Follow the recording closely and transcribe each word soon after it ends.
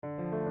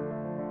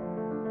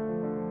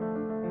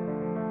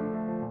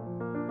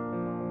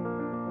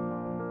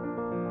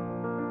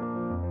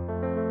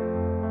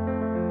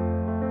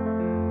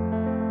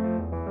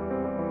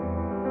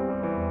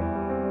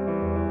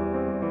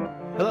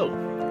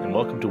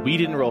to We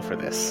Didn't Roll for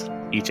This.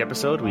 Each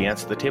episode, we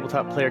answer the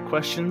tabletop player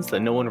questions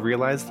that no one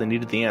realized they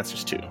needed the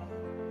answers to.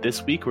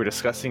 This week, we're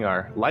discussing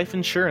our life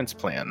insurance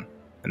plan,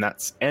 and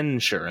that's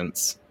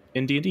insurance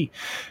in D&D.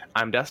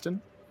 I'm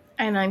Dustin.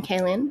 And I'm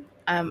Kaylin.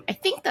 I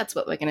think that's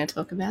what we're going to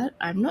talk about.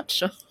 I'm not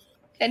sure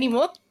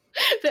anymore.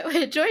 But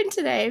we're joined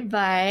today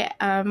by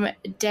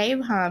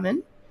Dave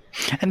Harmon.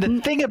 And the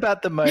thing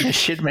about the Mona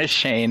Shit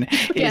Machine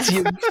is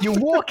you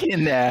walk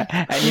in there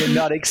and you're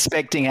not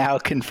expecting how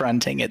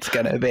confronting it's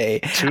going to be.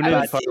 Tune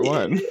in part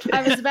one.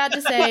 I was about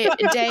to say,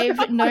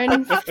 Dave,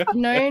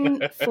 known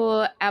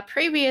for our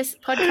previous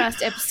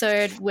podcast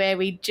episode where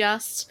we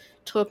just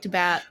talked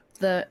about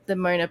the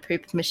Mona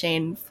poop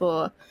machine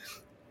for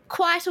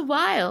quite a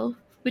while,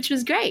 which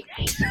was great.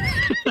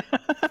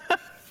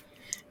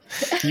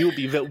 You will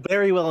be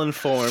very well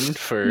informed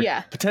for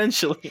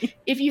potentially.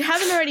 If you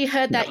haven't already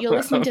heard that, you're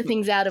listening to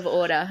things out of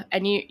order,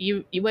 and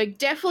you were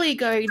definitely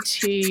going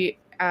to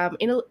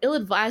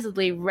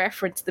ill-advisedly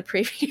reference the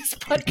previous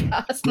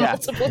podcast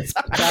multiple times.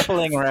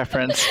 Baffling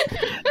reference.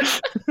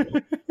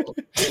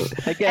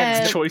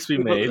 Again, it's a choice we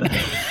made.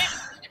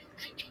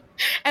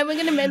 And we're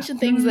going to mention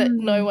things that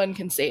no one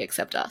can see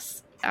except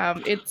us.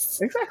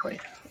 Exactly.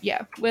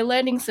 Yeah, we're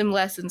learning some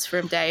lessons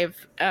from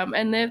Dave,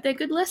 and they're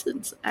good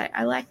lessons.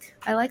 I like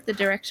the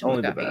direction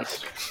Only we're the going.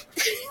 best.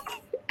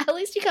 At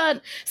least you can't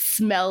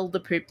smell the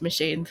poop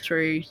machine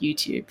through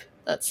YouTube.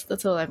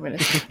 That's all I'm going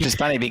to say. It's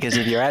funny because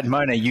if you're at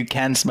Mona, you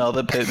can smell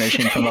the poop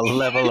machine from a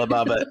level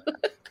above it.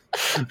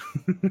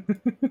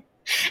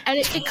 And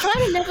it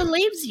kind of never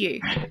leaves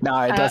you. No,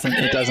 it doesn't.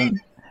 It doesn't.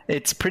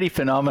 It's pretty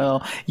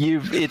phenomenal.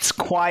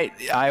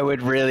 I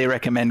would really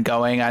recommend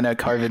going. I know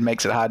COVID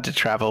makes it hard to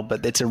travel,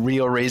 but it's a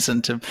real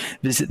reason to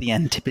visit the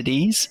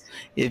Antipodes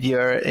if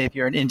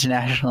you're an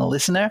international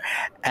listener.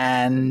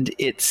 And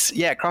it's,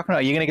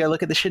 Crocodile, you're going to go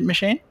look at the shit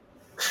machine?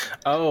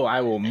 Oh, I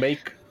will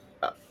make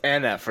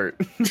an effort.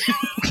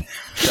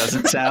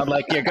 Doesn't sound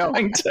like you're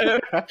going to.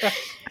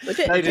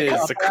 It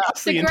is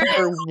across the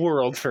entire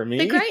world for me.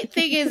 The great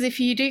thing is if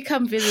you do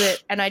come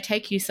visit and I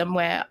take you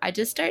somewhere, I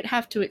just don't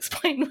have to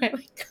explain where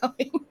we're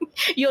going.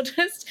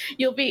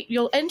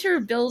 You'll enter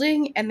a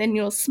building and then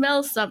you'll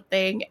smell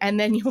something and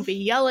then you'll be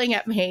yelling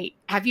at me,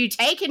 "Have you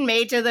taken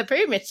me to the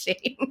poo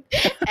machine?"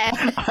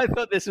 And I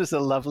thought this was a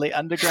lovely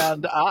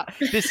underground art.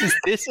 This is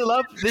this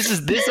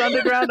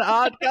underground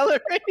art gallery.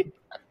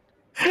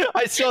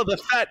 I saw the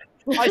fat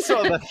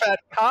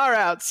car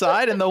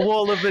outside and the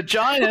wall of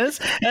vaginas,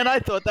 and I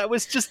thought that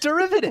was just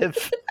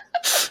derivative.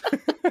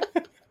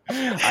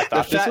 I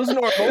thought this was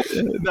normal.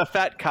 The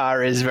fat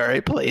car is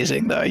very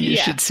pleasing, though. You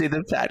should see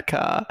the fat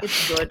car.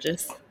 It's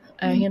gorgeous.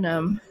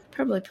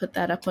 Probably put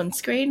that up on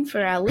screen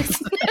for our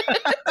listeners.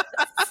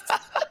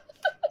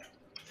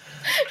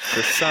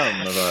 For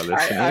some of our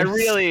listeners. I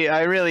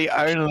really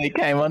only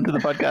came onto the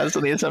podcast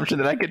on the assumption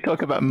that I could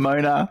talk about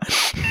Mona.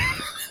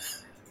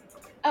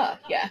 Oh,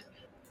 yeah.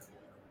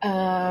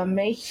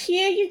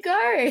 Here you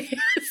go.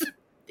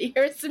 Here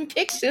are some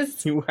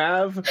pictures. You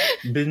have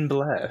been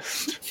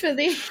blessed. For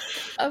the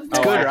of the It's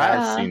good, right?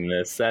 I've seen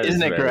this. That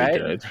Isn't is it very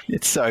great? good.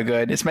 It's so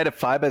good. It's made of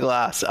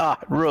fiberglass.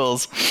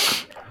 Rules.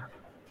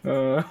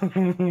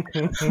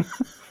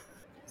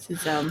 This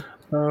is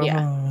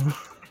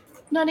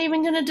not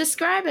even going to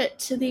describe it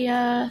to the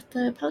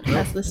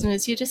podcast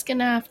listeners. You're just going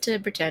to have to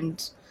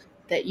pretend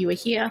that you were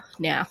here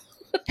now.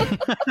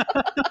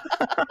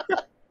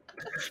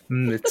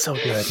 It's so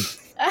good.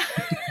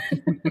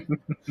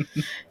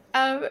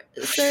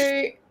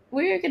 So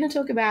we're going to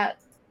talk about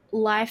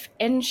life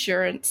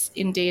insurance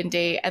in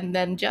D&D, and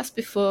then just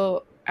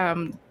before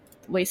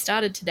we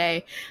started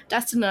today,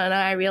 Dustin and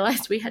I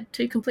realized we had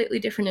two completely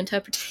different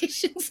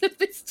interpretations of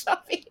this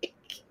topic.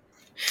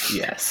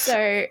 Yes.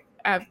 So,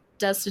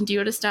 Dustin, do you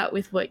want to start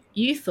with what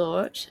you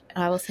thought?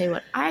 And I will say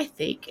what I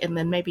think, and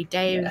then maybe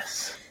Dave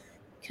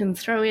can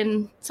throw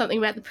in something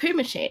about the poo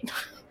machine.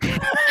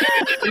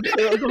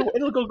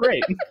 It'll go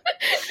great.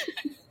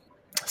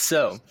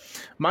 So,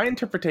 my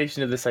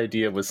interpretation of this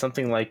idea was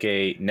something like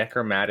a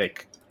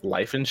necromantic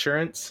life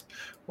insurance,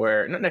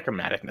 where, not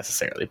necromantic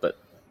necessarily, but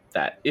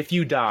that if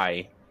you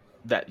die,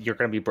 that you're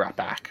going to be brought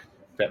back.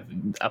 That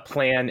a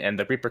plan and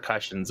the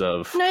repercussions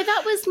of... No,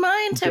 that was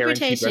my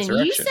interpretation.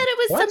 You said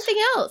it was something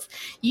else.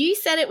 You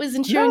said it was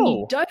ensuring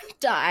you don't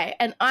die,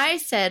 and I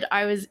said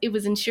it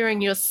was ensuring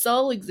your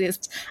soul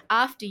exists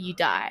after you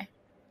die.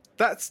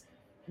 That's...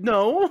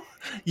 No,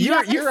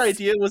 your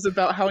idea was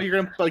about how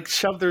you're gonna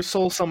shove their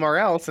soul somewhere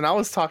else, and I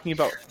was talking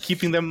about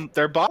keeping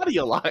their body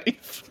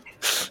alive.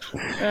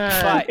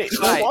 Fight.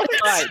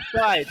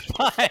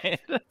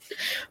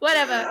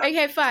 Whatever.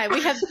 Okay, fine.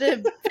 We have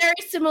the very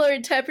similar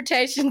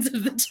interpretations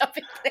of the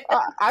topic there.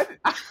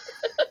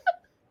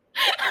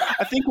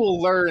 I think we'll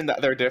learn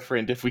that they're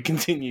different if we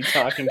continue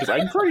talking, because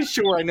I'm pretty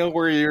sure I know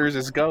where yours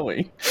is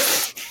going.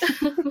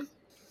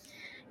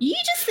 You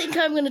just think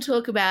I'm going to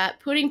talk about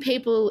putting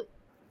people's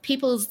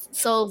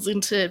souls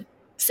into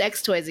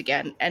sex toys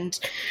again, and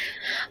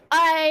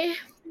I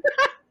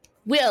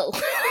will.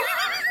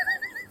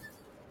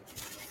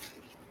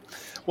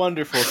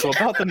 Wonderful. So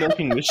about the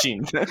milking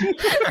machine.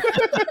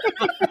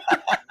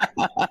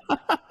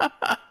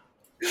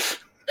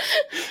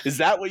 Is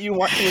that what you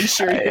want to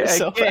insure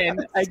yourself?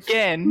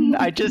 Again,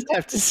 I just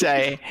have to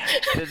say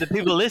that the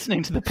people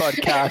listening to the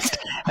podcast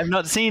have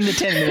not seen the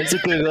 10 minutes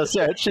of Google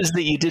searches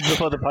that you did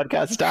before the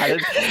podcast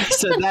started.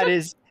 So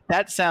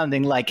that's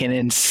sounding like an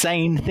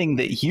insane thing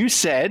that you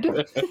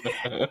said,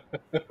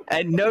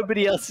 and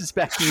nobody else is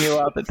backing you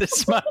up at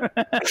this moment.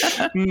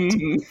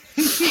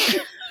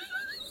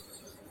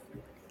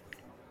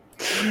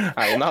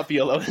 I will not be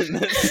alone in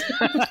this.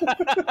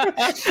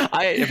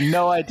 I have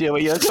no idea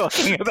what you're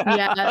talking about.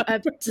 Yeah,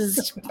 that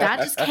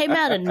just came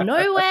out of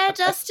nowhere,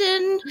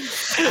 Justin.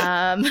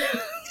 I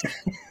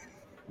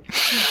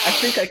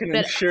think I can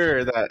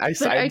ensure that I'm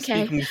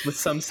speaking with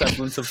some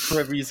semblance of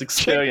previous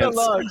experience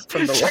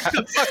from the lab.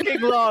 The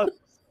fucking log.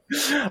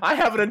 I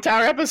have an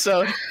entire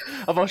episode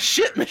of a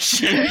shit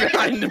machine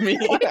behind me.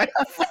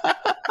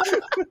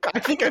 I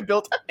think I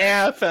built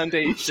a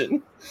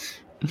foundation.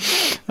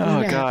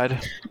 Oh, God.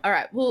 All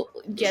right. Well,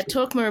 yeah,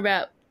 talk more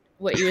about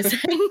what you were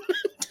saying.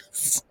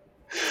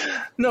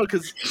 No,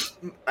 because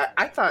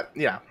I thought,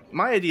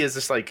 my idea is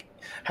just like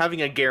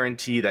having a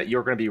guarantee that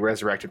you're going to be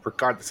resurrected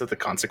regardless of the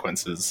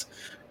consequences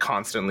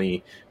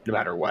constantly, no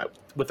matter what,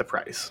 with the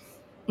price.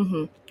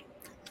 Mm-hmm.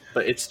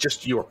 But it's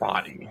just your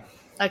body.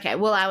 Okay,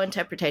 well, our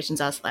interpretations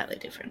are slightly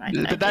different.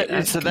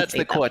 So that's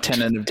the core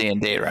tenet of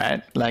D&D,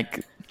 right?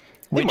 Like,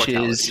 which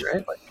is...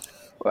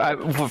 Right?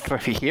 For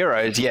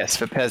heroes, yes.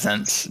 For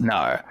peasants,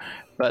 no.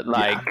 But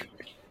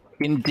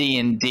in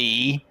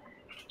D&D,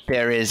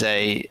 there is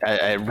a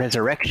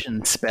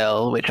resurrection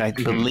spell, which I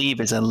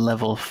believe is a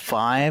level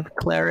 5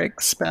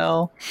 cleric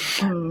spell.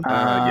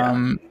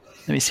 Let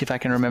me see if I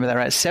can remember that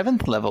right.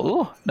 7th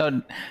level.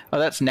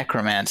 That's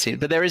necromancy.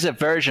 But there is a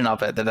version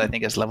of it that I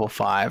think is level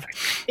 5.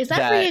 Is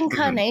that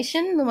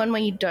reincarnation, the one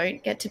where you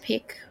don't get to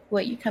pick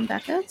what you come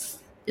back as?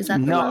 Is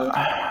that the one?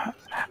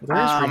 There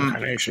is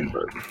reincarnation,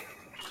 but...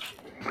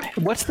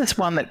 What's this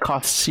one that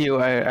costs you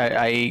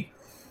a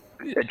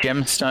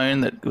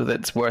gemstone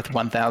that's worth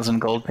 1,000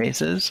 gold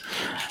pieces?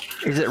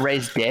 Is it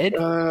Raised Dead?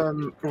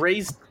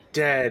 Raised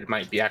Dead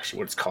might be actually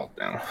what it's called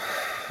now.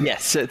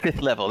 Yes, so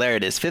 5th level. There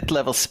it is. 5th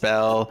level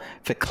spell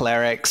for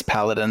clerics,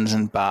 paladins,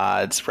 and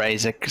bards.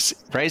 Raise a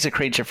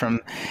creature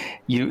from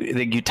you.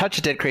 You touch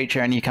a dead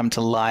creature and you come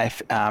to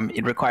life.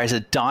 It requires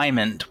a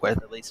diamond worth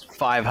at least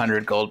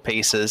 500 gold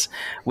pieces,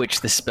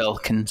 which the spell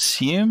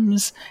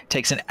consumes. It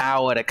takes an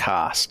hour to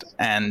cast,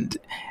 and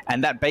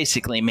that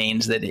basically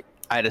means that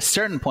at a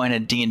certain point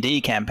in a D&D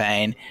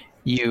campaign,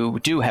 you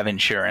do have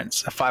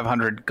insurance. A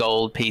 500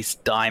 gold piece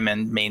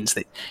diamond means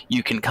that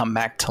you can come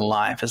back to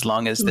life as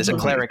long as there's a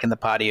cleric in the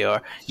party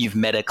or you've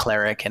met a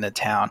cleric in a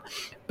town.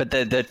 But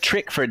the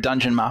trick for a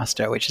dungeon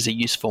master, which is a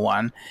useful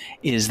one,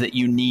 is that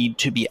you need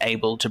to be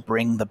able to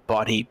bring the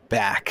body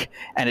back,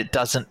 and it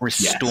doesn't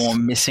restore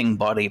missing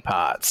body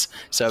parts.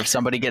 So if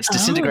somebody gets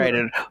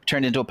disintegrated,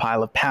 turned into a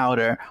pile of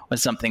powder or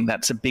something,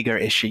 that's a bigger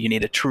issue. You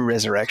need a true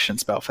resurrection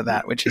spell for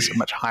that, which is a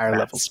much higher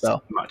level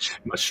spell. Much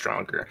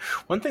stronger.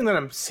 One thing that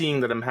I'm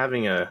seeing that I'm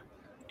having a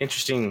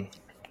interesting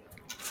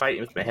fight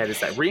with my head is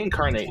that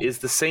reincarnate is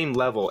the same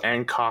level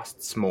and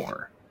costs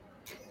more.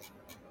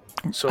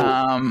 So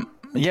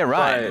yeah,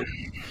 right.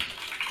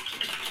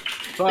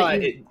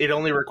 But it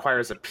only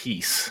requires a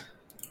piece.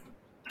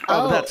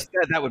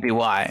 That would be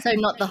why. So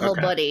not the whole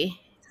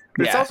body.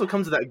 It also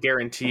comes with that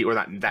guarantee or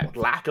that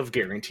lack of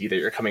guarantee that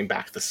you're coming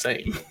back the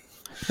same.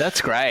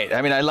 That's great.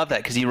 I mean, I love that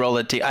because you roll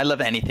a D. I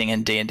love anything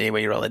in D&D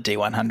where you roll a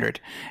D100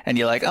 and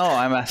you're like, oh,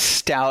 I'm a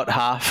stout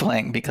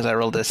halfling because I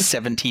rolled a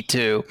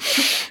 72.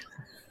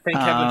 Thank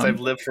heavens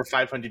I've lived for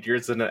 500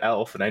 years as an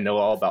elf and I know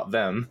all about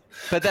them.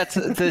 But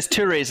there's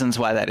two reasons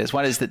why that is.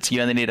 One is that you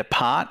only need a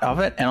part of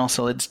it, and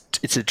also it's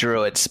a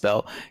druid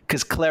spell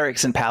because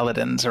clerics and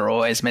paladins are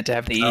always meant to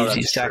have the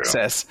easiest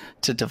access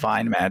to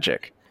divine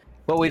magic.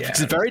 Well,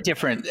 it's a very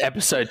different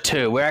episode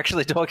 2. We're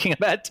actually talking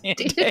about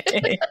D&D.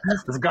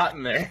 We've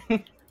gotten there.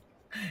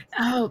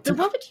 Oh, but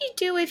what would you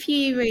do if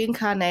you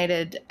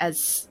reincarnated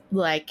as,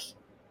 like,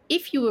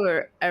 if you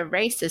were a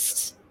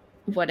racist,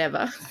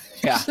 whatever?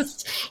 Yeah.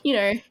 Just,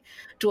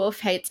 dwarf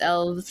hates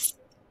elves.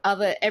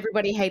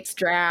 Everybody hates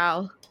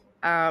drow.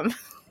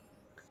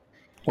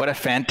 What a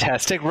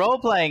fantastic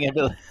role-playing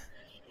ability.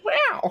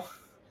 Wow.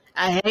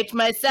 I hate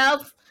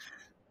myself.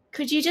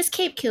 Could you just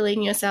keep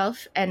killing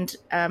yourself and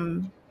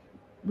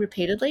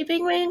repeatedly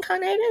being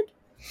reincarnated?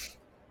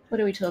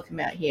 What are we talking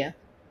about here?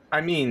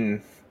 I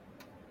mean,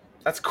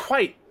 that's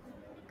quite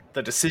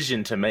the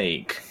decision to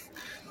make,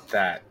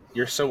 that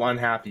you're so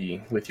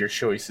unhappy with your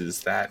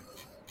choices that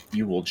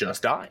you will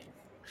just die.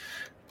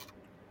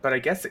 But I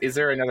guess, is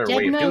there another way of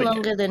doing it? No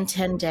longer than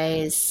 10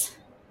 days.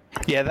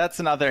 Yeah, that's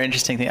another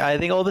interesting thing. I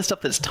think all the stuff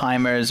that's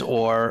timers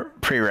or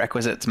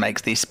prerequisites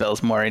makes these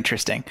spells more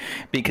interesting.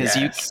 Because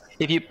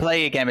if you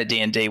play a game of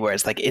D&D where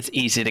it's like it's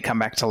easy to come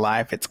back to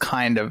life, it's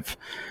kind of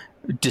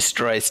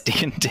destroys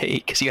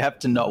D&D because you have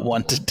to not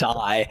want to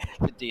die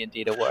for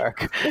D&D to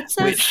work. It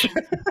says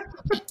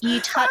you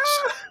touch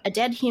a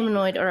dead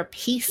humanoid or a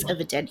piece of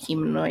a dead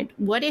humanoid.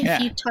 What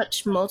if you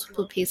touch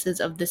multiple pieces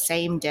of the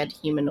same dead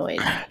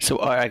humanoid? So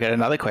I got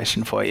another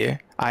question for you.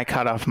 I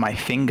cut off my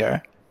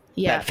finger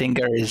Yeah. That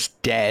finger is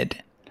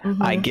dead.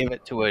 Mhm. I give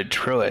it to a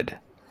druid,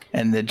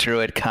 and the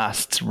druid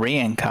casts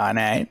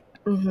reincarnate.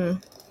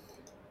 Mhm.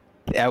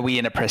 Are we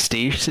in a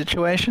prestige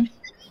situation?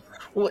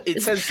 Well,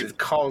 it says it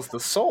calls the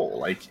soul.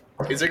 Like,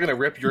 is it going to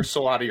rip your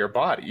soul out of your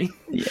body?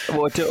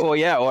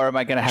 Yeah, or am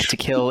I going to have to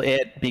kill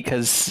it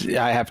because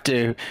I have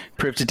to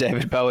prove to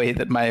David Bowie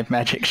that my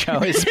magic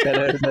show is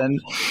better than...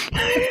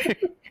 Is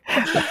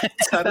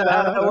that how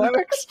that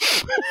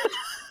works?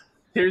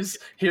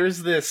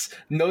 Here's this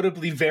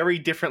notably very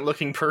different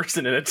looking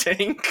person in a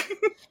tank.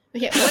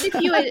 Okay,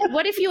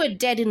 what if you were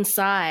dead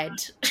inside?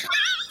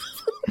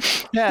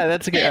 Yeah,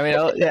 that's a good... I mean,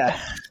 yeah.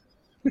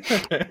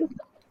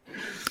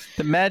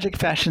 The magic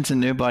fashions a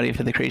new body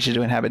for the creature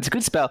to inhabit. It's a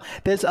good spell.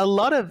 There's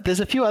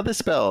a few other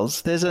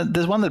spells. There's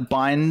one that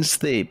binds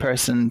the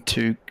person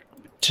to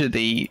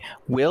the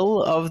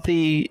will of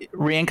the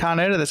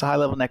reincarnator. There's a high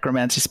level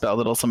necromancy spell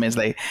that also means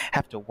they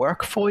have to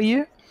work for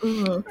you.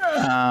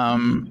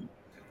 Mhm.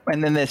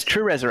 And then there's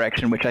true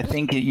resurrection, which I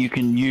think you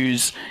can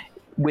use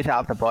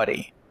without the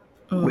body,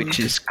 which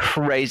is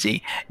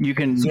crazy. You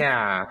can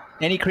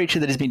any creature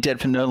that has been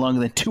dead for no longer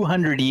than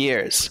 200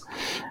 years.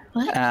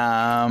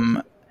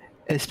 What?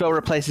 A spell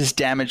replaces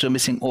damaged or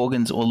missing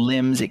organs or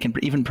limbs. It can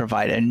even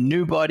provide a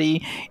new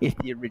body if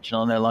the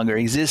original no longer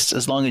exists,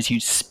 as long as you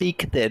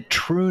speak their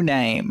true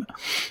name.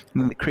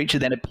 And the creature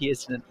then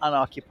appears in an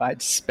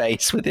unoccupied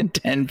space within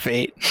 10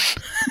 feet.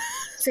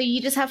 So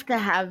you just have to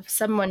have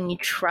someone you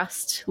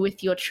trust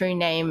with your true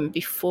name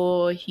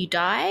before you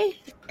die?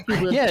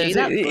 Who will Yeah, do it's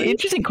that an for you?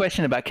 interesting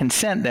question about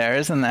consent there,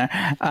 isn't there?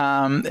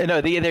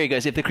 There he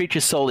goes. If the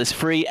creature's soul is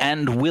free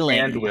and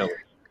willing,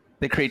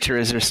 the creature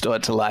is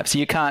restored to life. So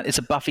you can't, it's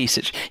a Buffy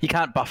situation. You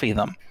can't Buffy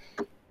them.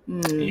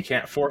 You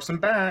can't force them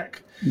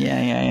back.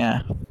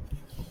 Yeah.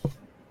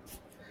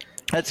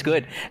 That's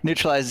good.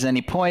 Neutralizes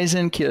any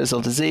poison, cures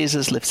all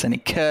diseases, lifts any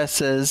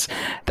curses.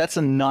 That's a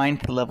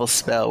 9th level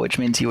spell, which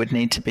means you would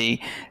need to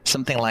be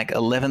something like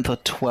 11th or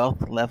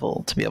 12th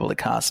level to be able to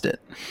cast it,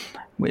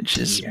 which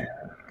is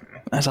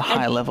as a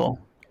high level.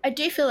 I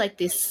do feel like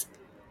this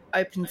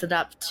opens it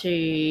up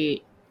to...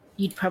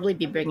 You'd probably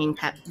be bringing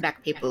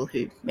back people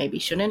who maybe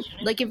shouldn't.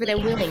 Like, if they're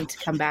willing to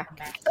come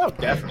back. Oh,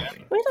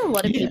 definitely. I know a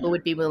lot of people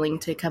would be willing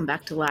to come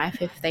back to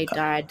life if they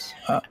died.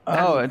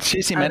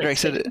 Cheesy Mandrake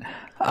said,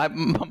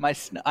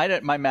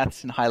 my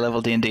maths in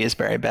high-level D&D is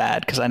very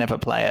bad because I never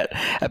play it.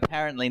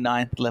 Apparently,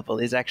 9th level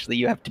is actually,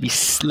 you have to be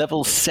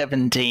level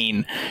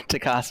 17 to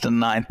cast a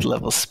 9th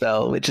level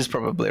spell, which is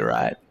probably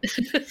right.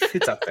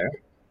 It's up there.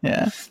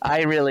 Yeah,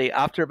 I really,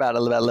 after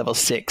about level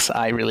 6,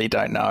 I really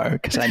don't know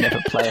because I never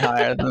play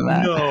higher than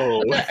that.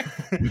 No,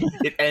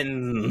 it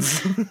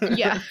ends.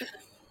 Yeah,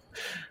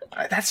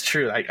 that's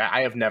true.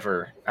 I've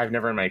never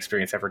in my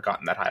experience ever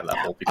gotten that high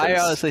level. Because... I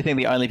honestly think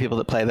the only people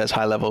that play those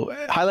high level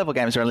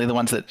games are only the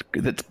ones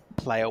that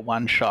play a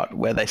one shot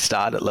where they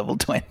start at level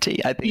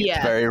 20. I think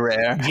it's very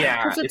rare.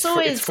 Yeah, 'cause it's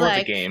always for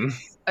like the game.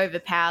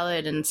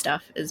 overpowered and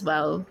stuff as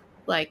well.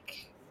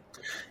 Like,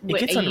 it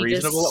gets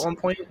unreasonable at one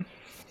point.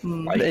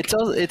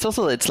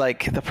 It's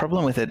like the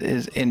problem with it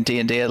is in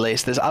D&D at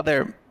least. There's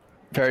other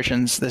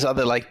versions. There's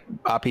other like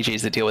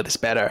RPGs that deal with this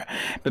better,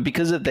 but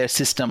because of their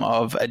system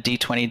of a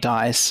D20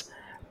 dice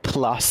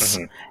plus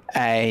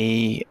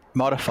a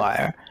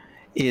modifier,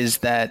 is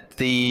that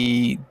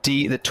the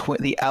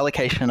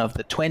allocation of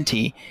the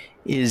 20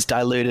 is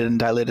diluted and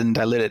diluted and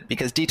diluted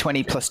because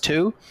D20 plus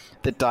 2,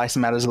 the dice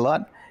matters a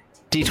lot.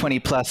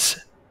 D20 plus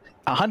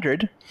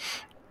 100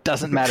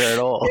 doesn't matter at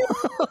all.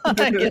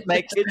 It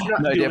makes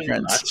no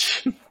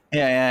difference.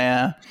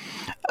 Yeah.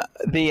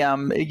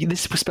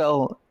 This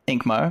spell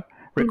Inkmo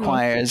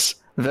requires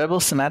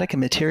verbal, somatic, and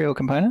material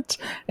components,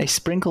 a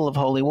sprinkle of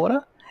holy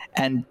water,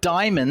 and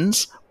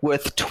diamonds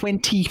worth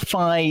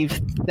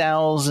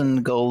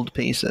 25,000 gold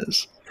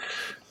pieces.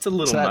 It's a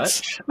little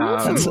much.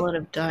 That's a lot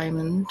of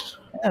diamond.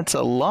 That's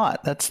a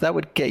lot. That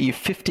would get you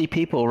 50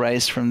 people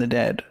raised from the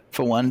dead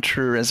for one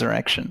true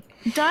resurrection.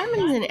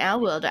 Diamonds in our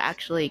world are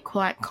actually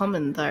quite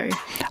common, though.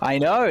 I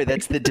know.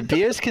 That's the De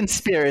Beers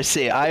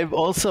conspiracy. I'm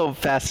also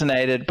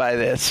fascinated by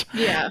this.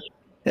 Yeah.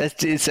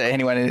 It's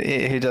anyone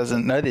who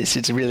doesn't know this,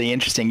 it's really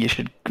interesting. You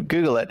should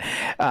Google it.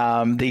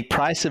 The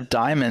price of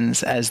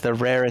diamonds as the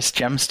rarest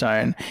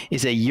gemstone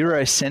is a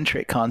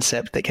Eurocentric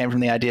concept that came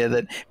from the idea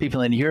that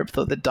people in Europe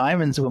thought that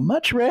diamonds were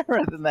much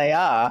rarer than they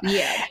are.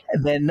 Yeah.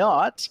 They're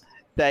not.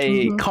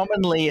 They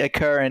commonly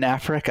occur in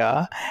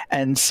Africa,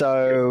 and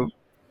so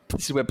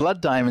this is where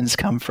blood diamonds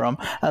come from.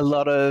 A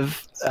lot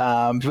of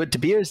what De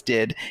Beers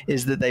did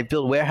is that they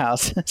built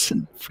warehouses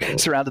and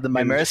surrounded them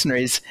by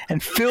mercenaries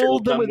and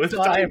filled them with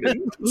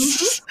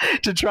diamonds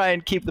to try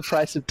and keep the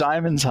price of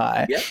diamonds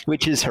high,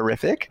 which is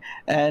horrific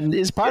and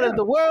is part of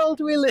the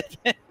world we live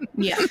in.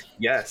 Yeah.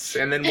 Yes,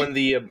 and then when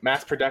the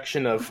mass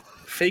production of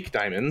fake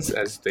diamonds,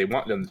 as they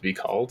want them to be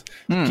called,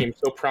 became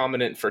so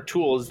prominent for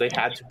tools, they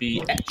had to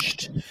be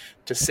etched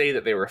to say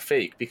that they were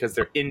fake because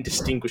they're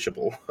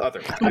indistinguishable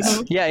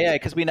otherwise. Yeah,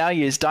 because we now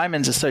use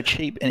diamonds are so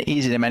cheap and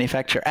easy to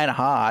manufacture and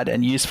hard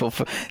and useful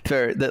for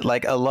that,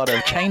 like a lot of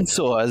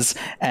chainsaws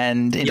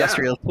and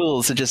industrial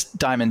tools are just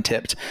diamond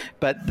tipped.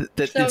 But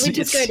so we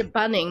just go to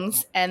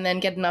Bunnings and then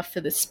get enough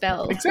for the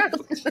spell.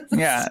 Exactly.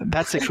 Yeah,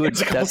 that's a good.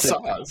 That's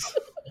saws.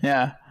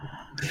 Yeah.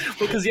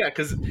 Well, because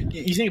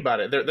you think about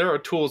it, there are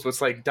tools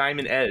with like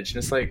diamond edge, and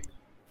it's like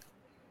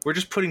we're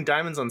just putting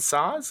diamonds on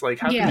saws. Like,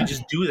 how can we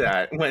just do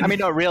that? When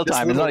not real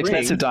diamonds, not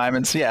expensive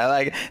diamonds. Yeah,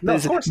 like no,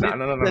 of course not.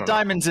 No. The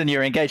diamonds in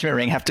your engagement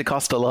ring have to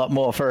cost a lot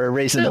more for a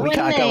reason that we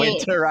can't go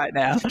into right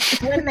now.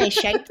 When they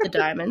shape the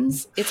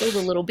diamonds, it's all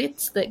the little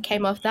bits that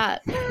came off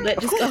that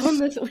just go on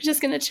the. We're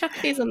just going to chuck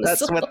these on the.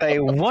 That's saw. what they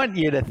want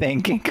you to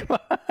think.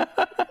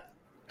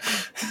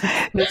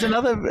 There's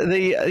another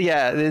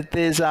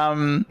there's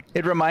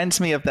it reminds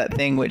me of that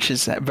thing which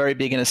is very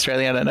big in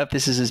Australia. I don't know if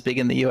this is as big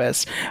in the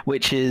US,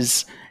 which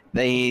is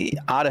the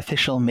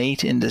artificial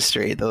meat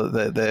industry,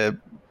 the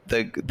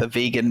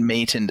vegan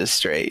meat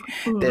industry.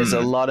 There's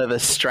a lot of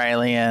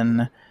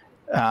Australian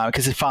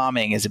because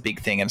farming is a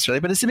big thing in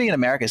Australia, but it's big in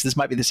America, so this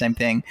might be the same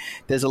thing.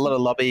 There's a lot of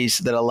lobbies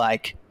that are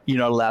like, you're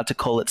not allowed to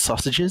call it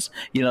sausages,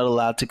 you're not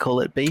allowed to call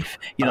it beef,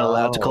 you're not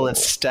allowed to call it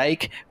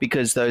steak,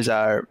 because those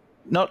are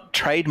not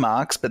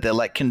trademarks, but they're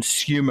like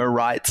consumer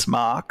rights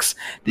marks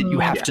that you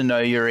have to know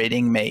you're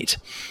eating meat.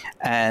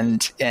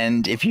 And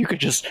if you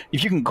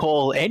can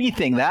call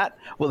anything that,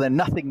 well, then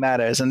nothing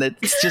matters. And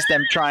it's just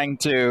them trying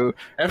to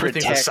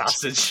everything's protect. A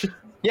sausage.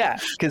 Yeah,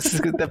 because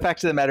the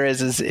fact of the matter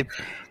is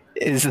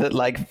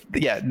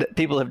that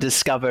people have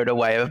discovered a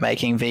way of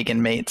making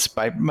vegan meats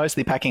by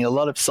mostly packing a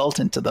lot of salt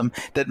into them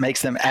that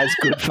makes them as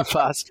good for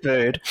fast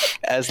food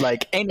as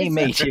like any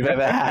meat you've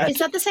ever had. Is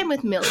that the same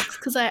with milks?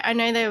 Because I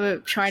know they were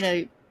trying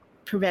to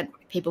prevent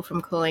people from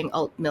calling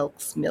alt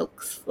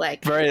milks.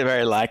 Like very,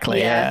 very likely,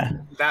 yeah.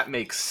 That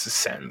makes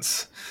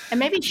sense. And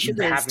maybe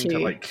sugars too. To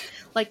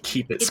like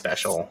keep it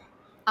special.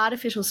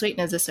 Artificial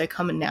sweeteners are so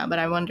common now, but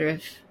I wonder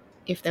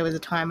if there was a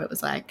time it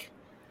was like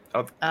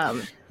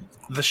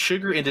the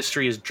sugar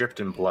industry is dripped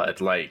in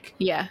blood. Like,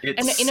 yeah,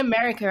 and in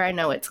America, I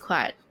know it's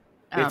quite.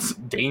 It's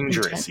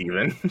dangerous,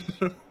 even.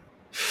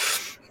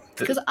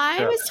 Because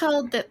I was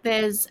told that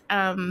there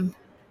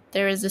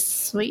is a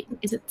sweet.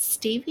 Is it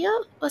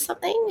stevia or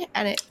something?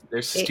 And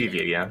there's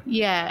stevia, yeah.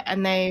 Yeah,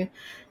 and they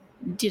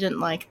didn't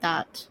like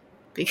that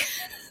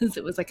because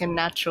it was like a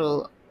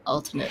natural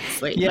alternate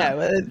sweetener.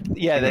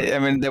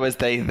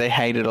 They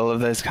hated all of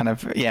those kind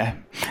of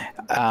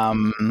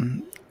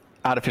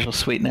artificial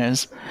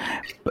sweeteners.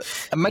 But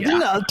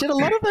did a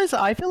lot of those,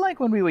 I feel like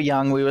when we were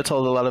young, we were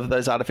told a lot of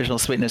those artificial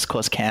sweeteners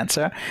cause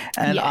cancer.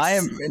 And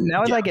as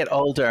I get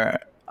older,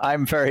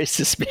 I'm very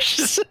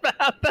suspicious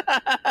about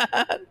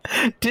that.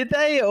 Did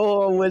they,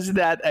 or was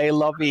that a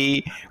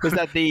lobby? Was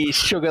that the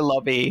sugar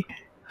lobby?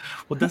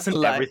 Well,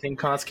 doesn't everything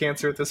cause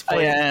cancer at this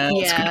point?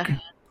 Yeah.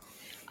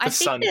 The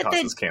sun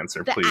causes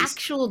cancer, please. The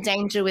actual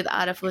danger with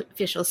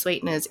artificial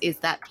sweeteners is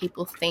that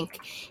people think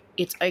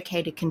it's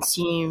okay to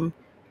consume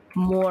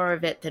more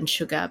of it than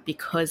sugar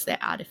because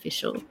they're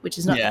artificial, which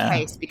is not the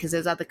case, because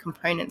there's other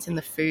components in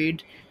the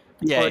food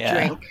or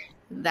drink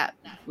that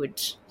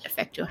would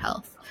affect your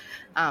health.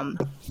 But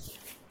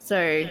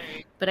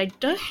I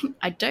don't know.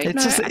 I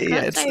can't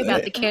say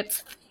about the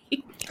kids.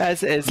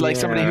 As like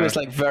somebody who was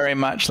like very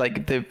much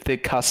like the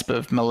cusp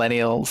of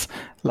millennials,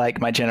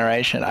 like my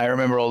generation, I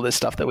remember all this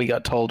stuff that we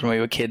got told when we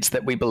were kids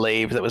that we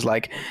believed, that was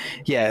like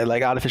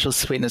artificial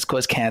sweeteners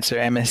cause cancer,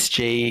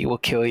 MSG will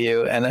kill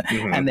you,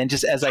 and then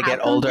just as I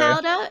get older,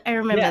 powder, I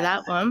remember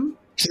that one.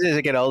 Just as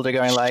I get older,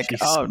 going like,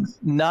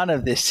 none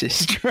of this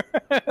is true.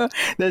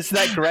 There's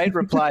that great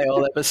reply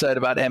all episode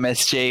about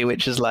MSG,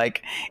 which is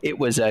like, it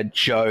was a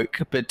joke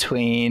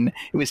it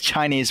was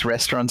Chinese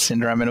restaurant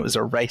syndrome, and it was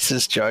a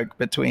racist joke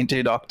between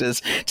two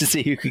doctors to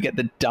see who could get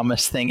the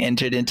dumbest thing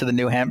entered into the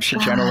New Hampshire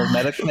Journal of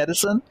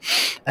Medicine.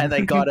 And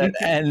they got it,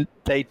 and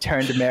they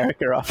turned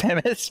America off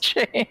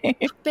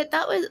MSG. But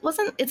that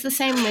wasn't, it's the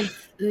same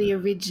with the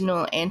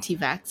original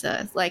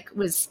anti-vaxxer.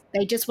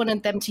 They just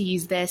wanted them to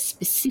use their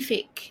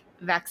specific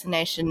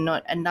vaccination,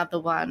 not another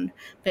one,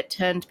 but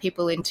turned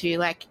people into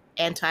like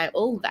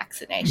anti-all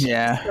vaccinations.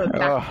 Yeah, so it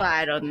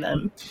backfired on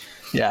them.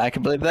 Yeah, I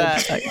can believe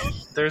that.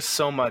 There's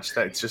so much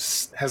that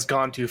just has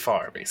gone too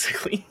far,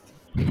 basically.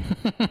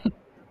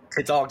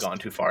 It's all gone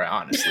too far,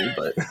 honestly.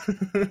 But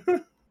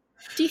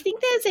do you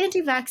think there's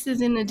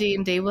anti-vaxxers in the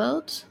D&D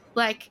world?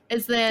 Like,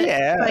 is there?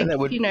 Yeah, like, that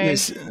would.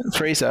 There's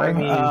Friso.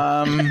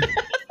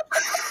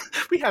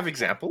 We have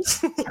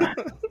examples.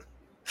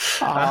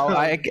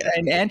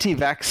 An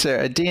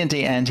anti-vaxxer, a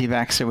D&D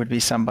anti-vaxxer would be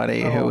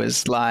somebody who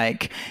was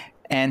like,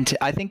 and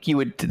I think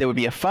there would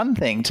be a fun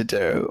thing to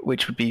do,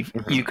 which would be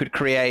you could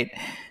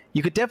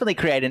definitely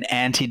create an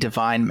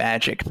anti-divine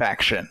magic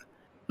faction.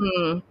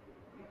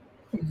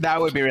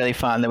 That would be really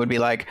fun. That would be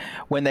like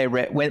when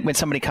when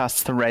somebody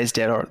casts the raise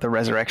dead or the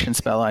resurrection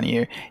spell on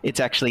you, it's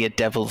actually a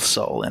devil's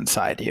soul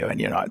inside you,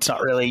 and it's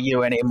not really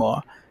you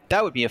anymore.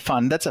 That would be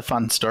that's a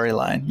fun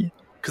storyline.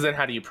 Because then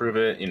how do you prove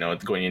it?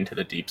 It's going into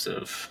the deeps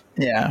of...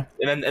 Yeah.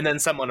 And then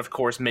someone, of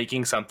course,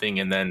 making something,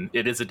 and then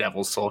it is a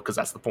devil's soul, because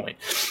that's the point.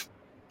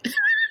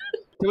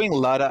 Doing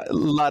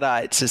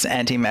Luddites as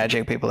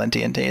anti-magic people in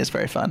D&D is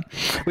very fun.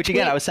 Which,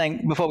 again, I was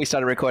saying before we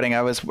started recording,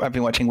 I've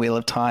been watching Wheel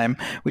of Time,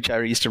 which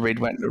I used to read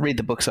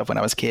the books of when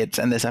I was kids,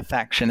 and there's a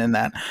faction in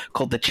that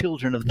called the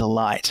Children of the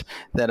Light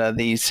that are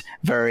these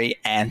very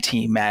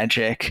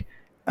anti-magic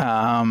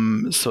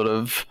sort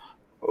of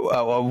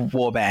a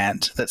war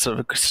band that's sort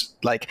of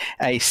like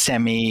a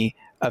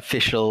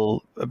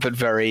semi-official but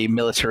very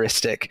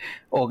militaristic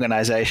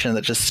organization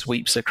that just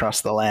sweeps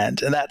across the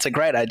land, and that's a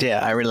great idea.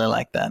 I really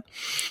like that.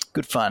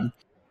 Good fun.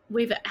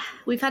 We've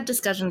had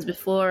discussions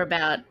before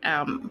about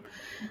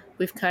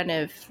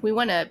we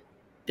want to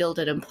build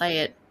it and play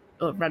it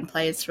or run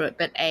players through it,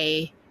 but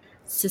a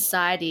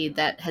society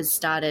that has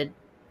started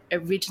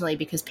originally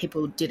because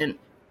people didn't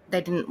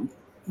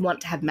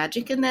want to have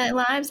magic in their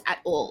lives at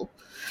all.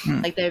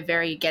 Like, they're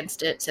very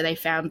against it, so they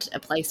found a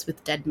place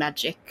with dead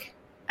magic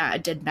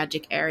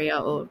area,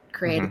 or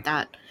created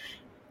that,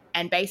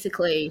 and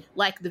basically,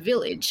 like the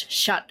village,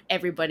 shut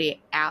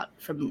everybody out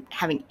from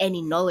having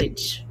any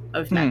knowledge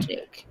of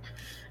magic,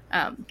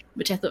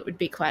 which I thought would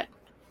be quite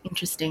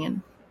interesting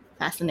and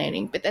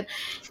fascinating. But then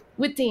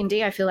with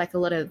D&D, I feel like a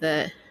lot of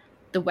the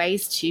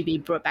ways to be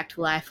brought back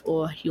to life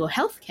or your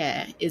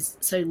healthcare is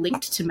so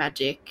linked to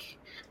magic.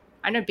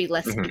 I know it'd be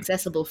less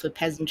accessible for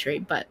peasantry,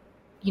 but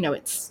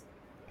it's...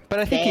 But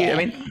I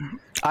think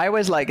I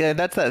always like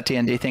that's that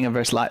D&D thing of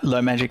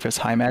low magic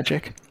versus high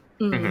magic,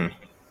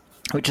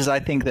 which is, I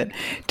think that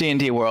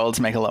D&D worlds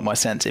make a lot more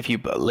sense if you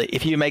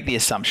make the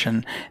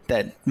assumption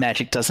that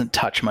magic doesn't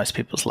touch most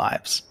people's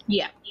lives.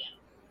 Yeah.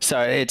 So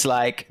it's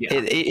like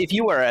if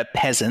you were a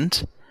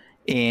peasant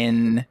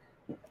in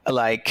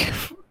like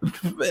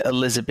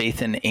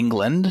Elizabethan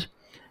England,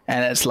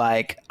 and it's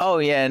like, oh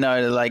yeah,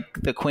 no,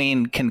 like the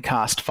queen can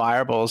cast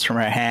fireballs from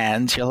her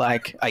hands. You're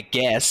like, I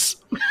guess.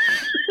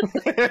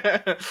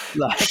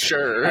 Like,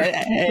 sure.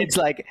 It's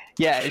like,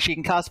 yeah, she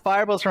can cast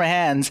fireballs from her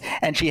hands,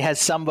 and she has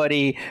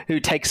somebody who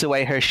takes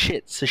away her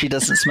shit so she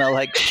doesn't smell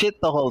like shit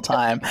the whole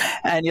time.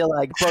 And you're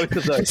like, both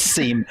of those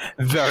seem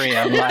very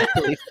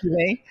unlikely to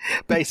me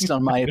based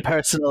on my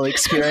personal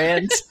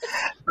experience.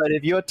 But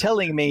if you're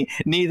telling me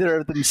neither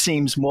of them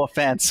seems more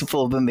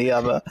fanciful than the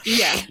other.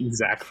 Yeah,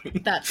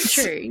 exactly. That's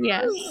true.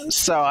 Yeah.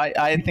 So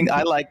I think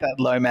I like that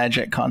low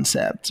magic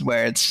concept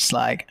where it's just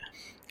like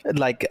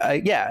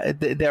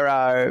there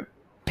are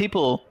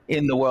people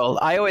in the world.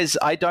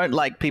 I don't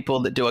like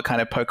people that do a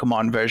kind of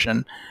Pokemon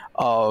version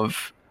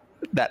of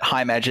that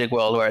high magic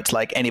world where it's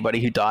like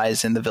anybody who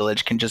dies in the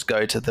village can just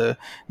go to the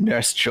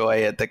Nurse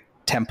Joy at the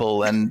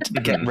temple and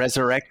get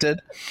resurrected.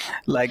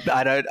 Like,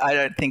 I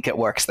don't think it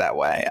works that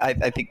way.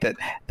 I think that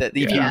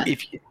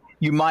if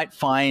you might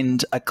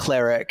find a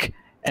cleric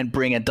and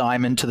bring a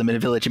diamond to them in a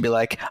village and be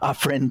like, our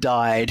friend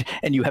died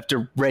and you have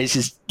to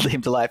raise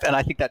him to life. And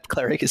I think that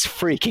cleric is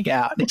freaking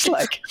out. It's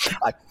like,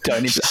 I've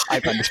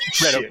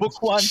read a book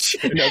once,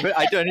 but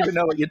I don't even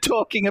know what you're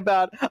talking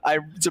about.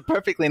 It's a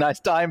perfectly nice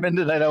diamond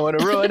and I don't want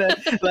to ruin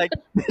it. Like,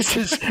 this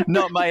is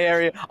not my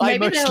area. I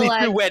mostly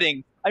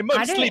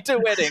do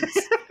weddings.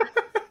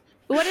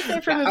 What if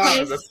they're from a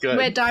place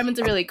where diamonds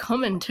are really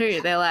common too?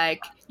 They're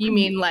like, you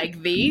mean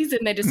like these?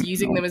 And they're just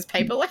using them as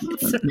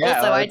paperweights? Yeah,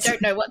 also, I don't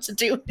know what to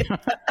do with it.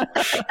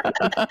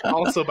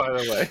 Also, by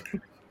the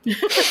way.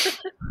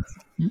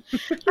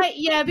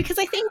 Yeah, because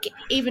I think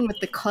even with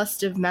the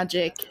cost of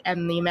magic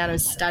and the amount of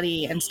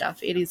study and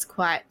stuff, it is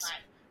quite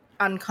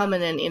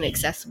uncommon and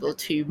inaccessible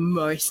to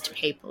most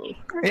people.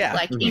 Yeah.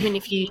 Like, even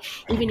if you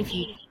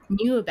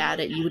knew about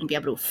it, you wouldn't be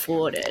able to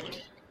afford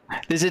it.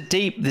 This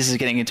is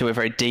getting into a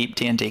very deep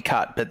D&D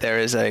cut, but there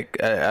is a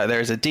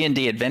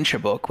D&D adventure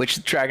book,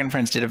 which Dragon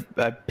Friends did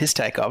a piss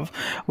take of,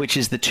 which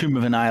is The Tomb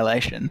of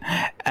Annihilation.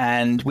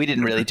 And we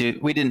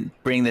didn't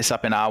bring this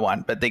up in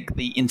R1, but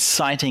the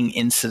inciting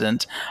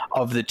incident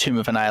of the Tomb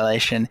of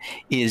Annihilation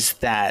is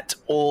that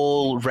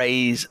all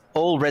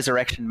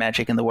resurrection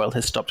magic in the world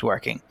has stopped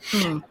working.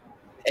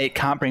 It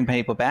can't bring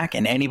people back,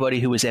 and anybody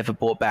who was ever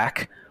brought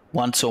back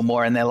once or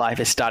more in their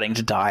life is starting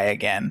to die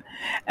again.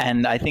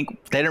 And I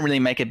think they don't really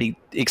make this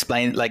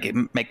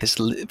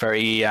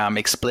very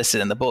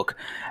explicit in the book,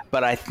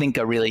 but I think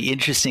a really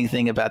interesting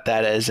thing about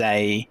that as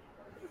a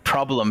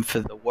problem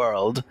for the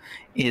world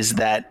is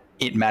that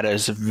it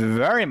matters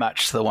very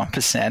much to the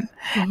 1%,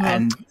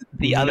 and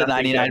the other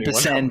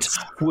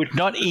 99% would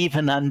not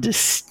even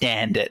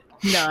understand it.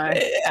 No.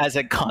 As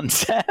a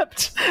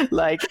concept.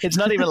 Like, it's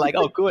not even like,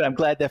 oh, good, I'm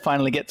glad they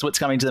finally get what's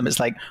coming to them. It's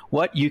like,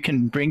 what, you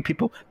can bring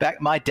people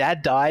back? My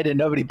dad died and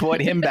nobody brought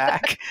him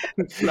back.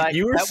 Like,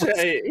 you were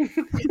saying.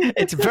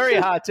 It's very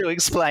hard to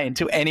explain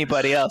to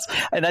anybody else.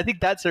 And I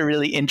think that's a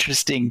really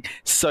interesting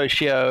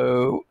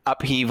socio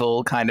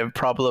upheaval kind of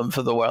problem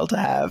for the world to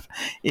have,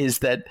 is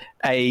that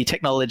a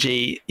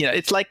technology,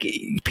 it's like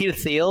Peter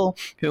Thiel,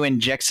 who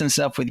injects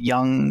himself with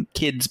young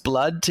kids'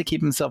 blood to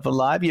keep himself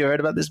alive. You heard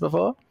about this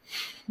before?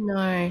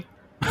 No.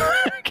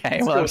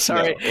 Okay, well, I'm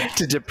sorry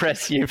to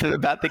depress you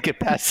about the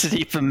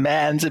capacity for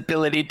man's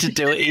ability to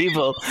do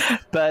evil,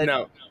 but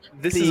No,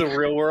 this is a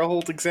real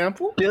world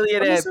example.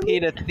 billionaire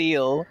Peter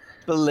Thiel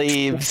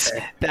believes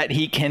that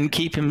he can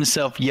keep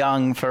himself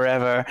young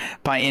forever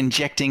by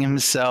injecting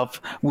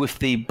himself with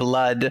the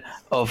blood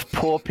of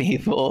poor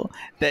people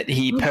that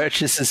he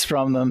purchases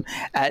from them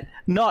at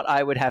not,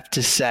 I would have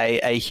to say,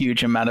 a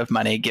huge amount of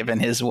money given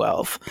his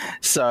wealth.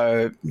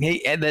 So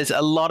there's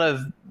a lot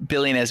of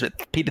billionaires,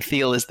 but Peter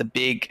Thiel is the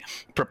big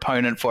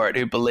proponent for it,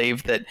 who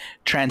believe that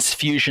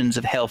transfusions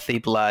of healthy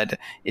blood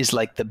is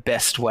like the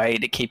best way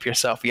to keep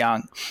yourself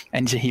young,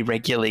 and so he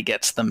regularly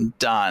gets them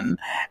done.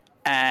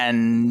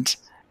 And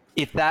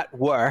if that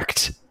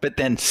worked, but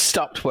then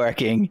stopped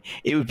working,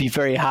 it would be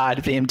very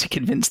hard for him to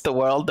convince the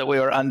world that we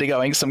were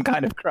undergoing some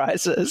kind of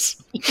crisis.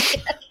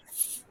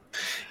 Yes.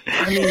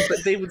 I mean,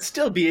 but they would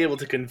still be able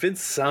to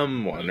convince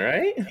someone,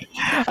 right?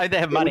 They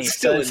have money.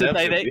 Still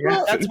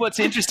That's what's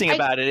interesting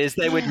about it, is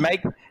they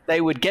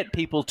would get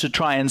people to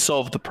try and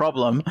solve the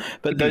problem,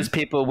 but those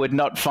people would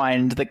not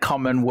find the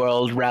common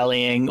world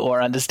rallying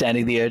or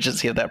understanding the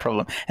urgency of that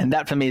problem. And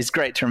that, for me, is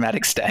great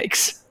dramatic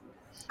stakes.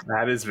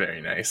 That is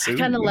very nice. I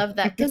kind of love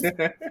that because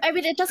I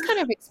mean it does kind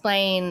of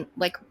explain,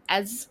 like,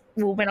 as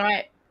well, when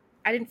I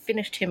didn't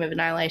finish Tomb of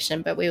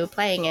Annihilation, but we were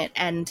playing it,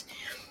 and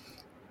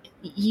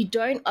you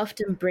don't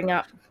often bring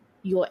up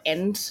your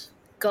end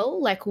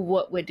goal, like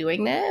what we're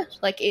doing there.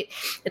 Like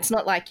it's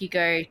not like you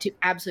go to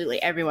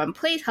absolutely everyone,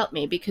 please help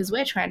me because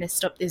we're trying to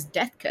stop this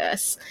death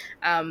curse.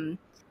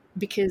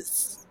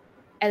 Because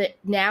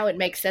now it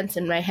makes sense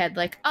in my head,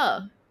 like,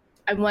 oh,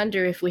 I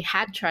wonder if we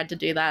had tried to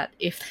do that,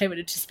 if they would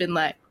have just been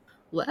like,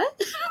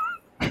 what?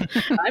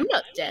 I'm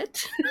not dead.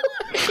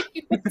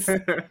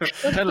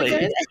 Totally.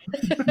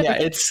 Yeah,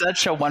 it's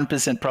such a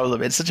 1%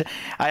 problem. It's such a,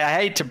 I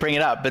hate to bring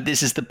it up, but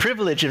this is the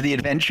privilege of the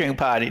adventuring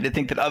party, to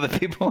think that other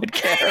people would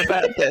care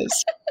about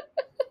this.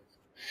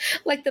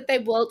 Like that they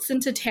waltz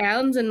into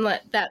towns and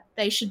like that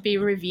they should be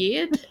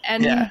revered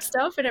and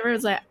stuff, and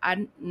everyone's like,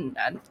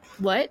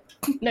 what?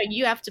 No,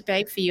 you have to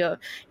pay for your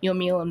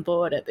meal and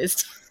board at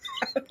this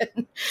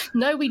time.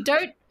 No, we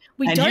don't.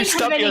 And you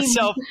stop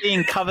yourself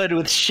being covered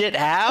with shit.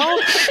 How?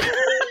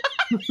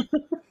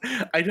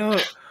 I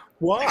don't.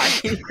 Why?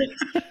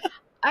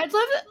 I'd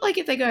love it, like,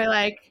 if they go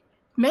like,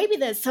 maybe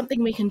there's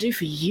something we can do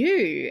for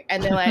you,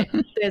 and they're like,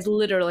 there's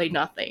literally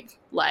nothing.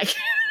 Like,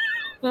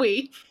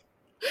 we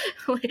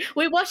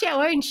wash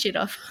our own shit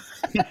off.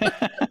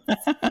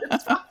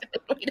 It's fine.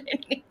 We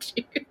don't need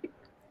you.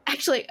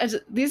 Actually,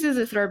 this is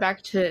a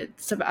throwback to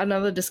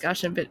another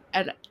discussion,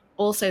 and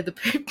also the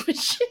poop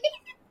machine.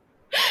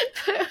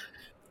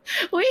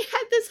 We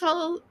had this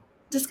whole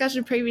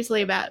discussion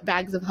previously about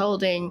bags of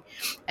holding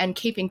and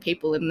keeping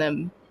people in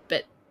them,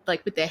 but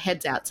like with their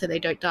heads out so they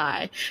don't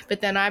die.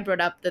 But then I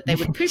brought up that they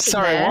would poop in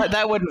there. What?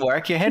 That wouldn't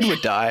work. Your head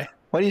would die.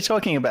 What are you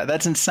talking about?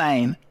 That's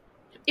insane.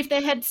 If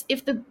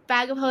the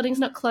bag of holding's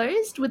not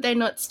closed, would they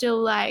not still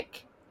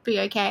like be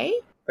okay?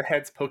 The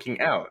head's poking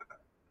out.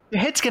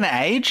 Your head's gonna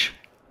age.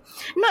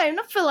 No,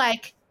 not for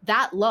like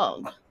that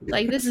long.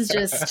 Like, this is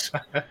just.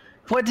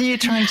 What are you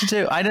trying to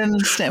do? I don't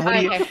understand. What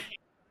are you?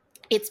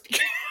 It's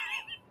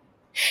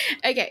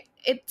okay.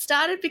 It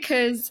started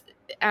because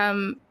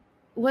it's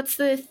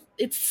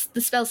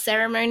the spell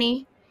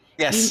ceremony.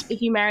 Yes.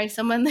 If you marry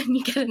someone, then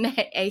you get an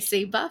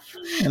AC buff.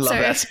 I love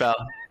that spell.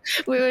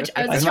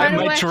 I was trying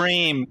to my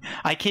dream.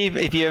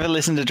 If you ever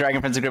listen to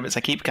Dragon Prince of Gribbets,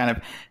 I keep kind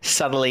of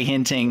subtly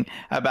hinting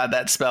about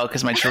that spell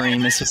because my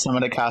dream is for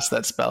someone to cast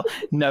that spell.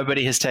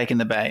 Nobody has taken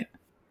the bait.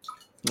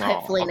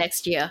 Hopefully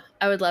next year.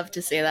 I would love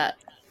to see that,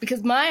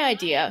 because my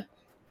idea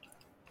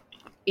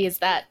is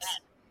that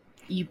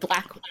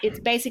it's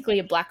basically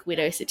a Black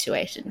Widow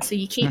situation. So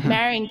you keep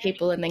marrying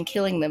people and then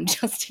killing them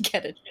just to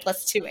get a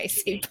 +2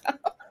 AC power.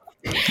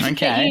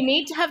 Okay. But you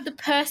need to have the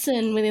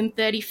person within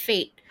 30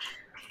 feet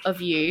of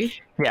you.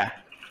 Yeah.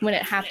 When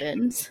it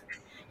happens.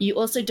 You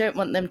also don't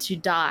want them to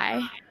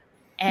die.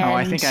 And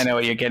I think I know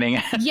what you're getting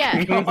at.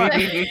 Yeah.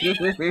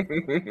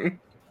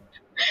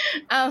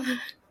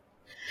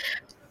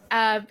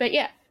 But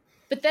yeah.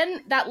 But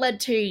then that led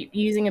to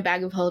using a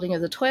bag of holding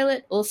as a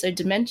toilet. Also,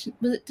 dimension.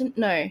 Was it?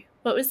 No.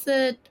 What was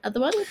the other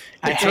one?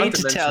 I hate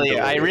to tell you.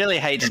 I really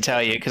hate to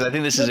tell you, because I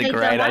think this is a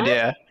great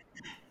idea.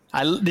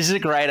 This is a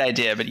great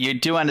idea, but you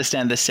do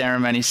understand the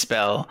ceremony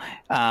spell.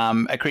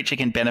 A creature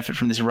can benefit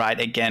from this right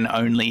again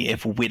only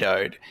if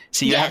widowed.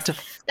 So you have to.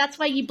 That's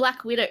why you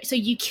Black Widow. So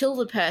you kill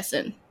the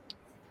person.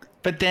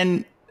 But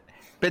then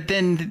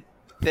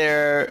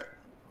they're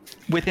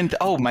within.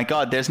 Oh my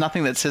God! There's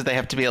nothing that says they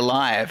have to be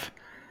alive.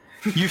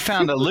 You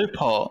found a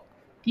loophole.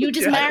 You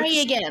just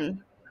marry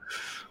again.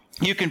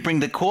 You can bring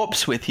the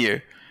corpse with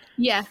you.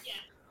 Yeah.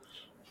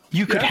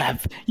 You could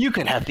have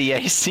the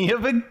AC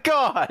of a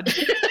god.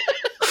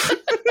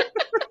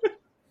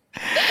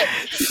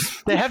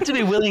 They have to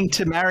be willing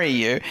to marry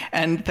you,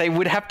 and they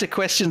would have to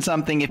question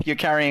something if you're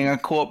carrying a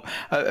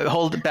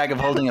bag of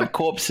holding of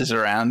corpses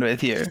around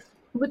with you.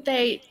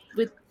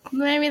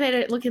 Maybe they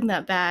don't look in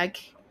that bag.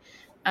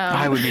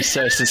 I would be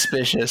so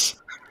suspicious.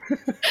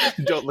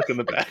 Don't look in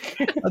the back.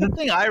 The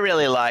thing I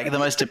really like, the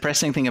most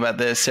depressing thing about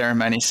the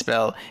ceremony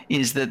spell,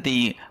 is that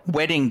the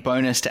wedding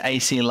bonus to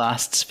AC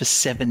lasts for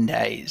 7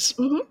 days.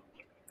 Mm-hmm.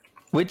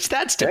 Which,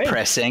 that's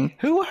depressing.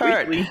 Who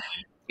hurt?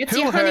 It's Who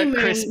your hurt honeymoon.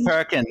 Chris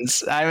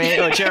Perkins? I mean,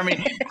 or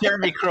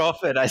Jeremy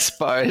Crawford, I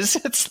suppose.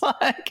 It's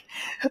like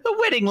the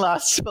wedding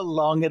lasts for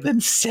longer than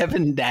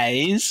 7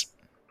 days.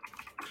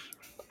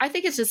 I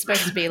think it's just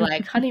supposed to be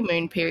like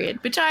honeymoon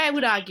period, which I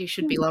would argue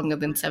should be longer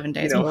than 7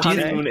 days.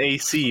 Honeymoon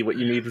AC, what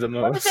you need the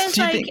most.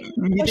 Do you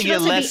think you're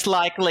less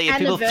likely if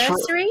people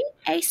anniversary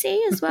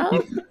AC as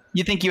well?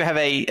 You think you have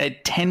a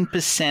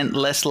 10%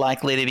 less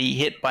likely to be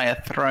hit by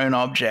a thrown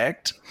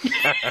object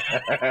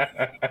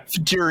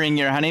during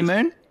your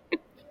honeymoon?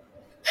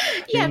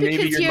 Yeah,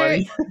 because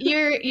money.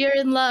 you're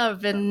in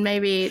love and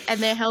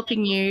they're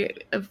helping you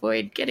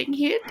avoid getting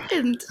hit,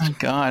 and Oh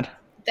God.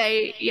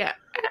 I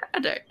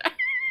don't.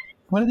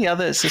 What are the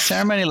others? The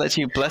ceremony lets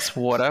you bless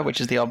water,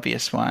 which is the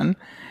obvious one.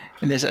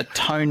 And there's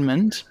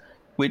atonement,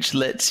 which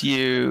lets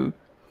you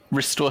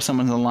restore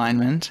someone's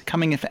alignment.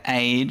 Coming of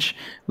age,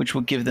 which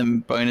will give them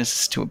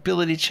bonuses to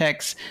ability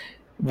checks.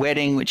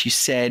 Wedding, which you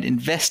said.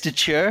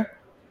 Investiture,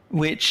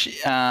 which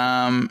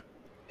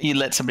you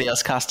let somebody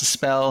else cast a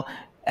spell.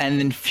 And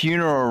then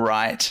funeral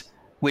rite,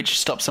 which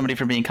stops somebody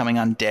from becoming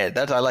undead.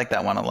 I like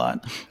that one a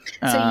lot.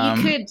 So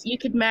you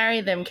could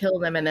marry them, kill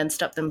them, and then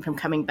stop them from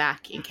coming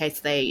back in case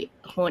they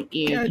haunt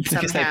you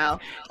somehow. In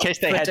case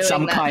they had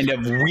some kind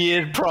of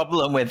weird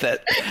problem with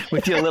it,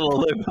 with your little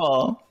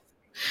loophole.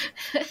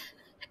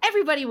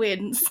 Everybody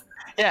wins.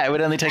 Yeah, it would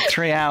only take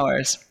 3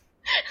 hours.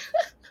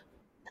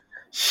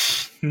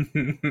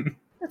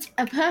 That's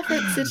a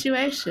perfect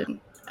situation.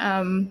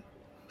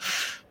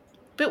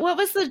 But what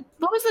was the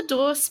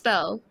door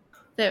spell?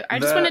 I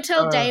just want to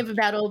tell Dave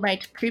about all my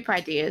poop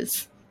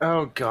ideas.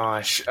 Oh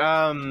gosh,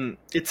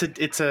 it's Is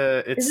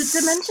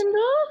it Dimension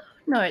Door?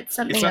 No, it's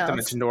something else. It's not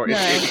Dimension Door. No.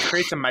 It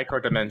creates a micro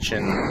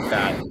dimension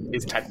that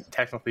is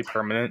technically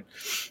permanent.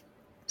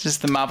 Is this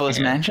the Marvelous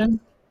Mansion?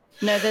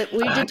 No,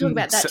 we did talk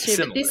about that too.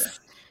 Similar. But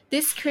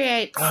this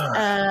creates.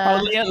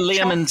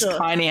 Liamon's trapdoor.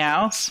 tiny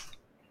house.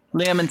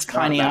 Liamon's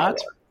tiny art.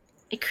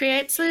 It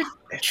creates a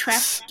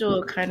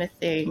trapdoor kind of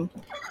thing,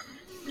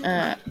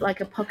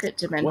 like a pocket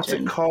dimension. What's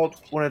it called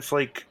when it's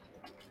like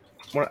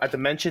a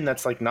dimension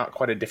that's like not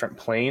quite a different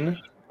plane?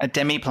 A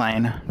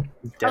demiplane.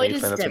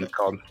 Demiplane, that's what it's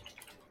called.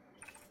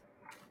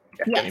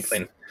 Yeah, Yes.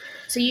 demiplane.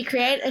 So you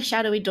create a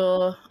shadowy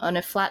door on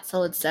a flat,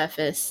 solid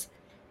surface,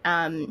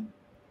 and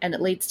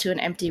it leads to an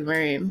empty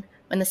room.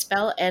 When the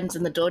spell ends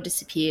and the door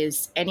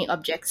disappears, any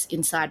objects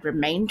inside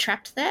remain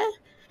trapped there.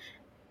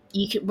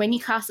 When you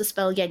cast the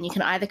spell again, you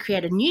can either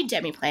create a new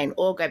demiplane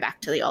or go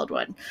back to the old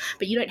one.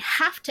 But you don't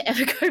have to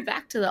ever go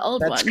back to the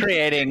old That's one.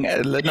 creating a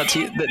lot of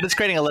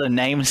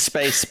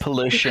namespace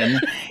pollution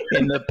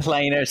in the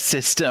planar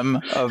system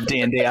of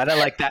D&D. I don't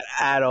like that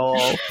at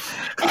all.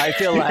 I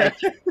feel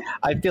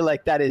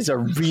like that is a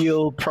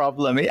real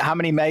problem. How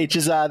many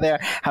mages are there?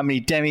 How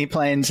many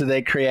demiplanes are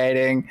they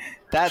creating?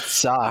 That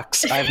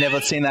sucks. I've never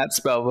seen that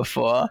spell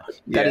before.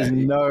 That is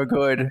no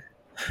good.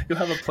 You'll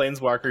have a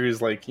planeswalker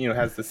who's like,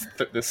 has this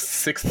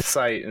sixth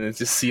sight, and it's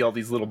just see all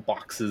these little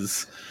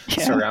boxes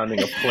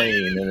surrounding a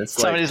plane, and it's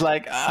somebody's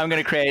like, I'm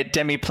going to create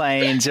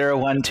demiplane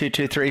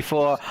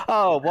 012234.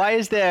 Oh, why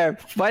is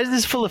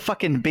this full of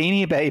fucking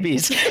Beanie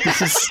Babies?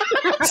 This is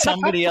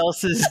somebody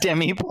else's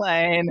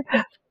demiplane.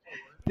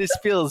 This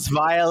feels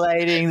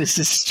violating. This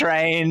is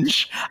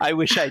strange. I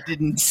wish I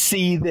didn't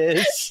see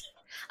this.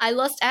 I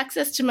lost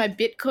access to my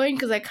Bitcoin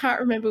because I can't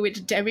remember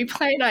which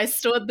demiplane I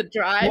stored the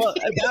drive. Well,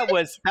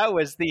 that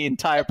was the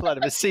entire plot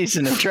of a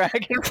season of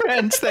Dragon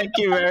Friends. Thank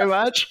you very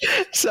much.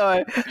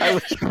 So I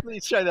would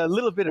please show a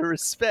little bit of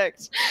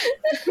respect.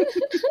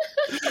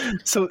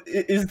 So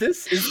is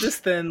this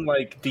then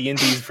like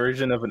D&D's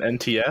version of an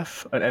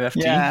NTF, an NFT?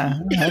 Yeah,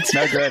 that's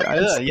no good.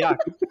 Yuck.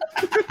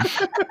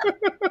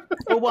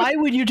 Well, why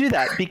would you do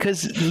that?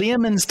 Because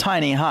Liamon's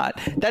tiny hut.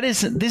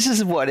 This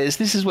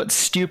is what's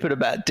stupid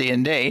about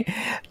D&D.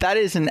 That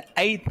is an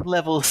 8th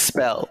level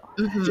spell,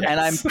 and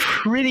I'm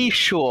pretty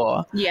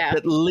sure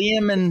that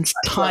Liamon's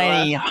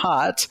tiny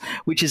hut,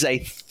 which is a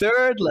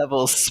 3rd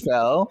level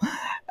spell,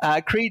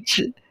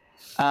 creature.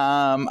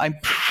 I'm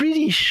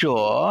pretty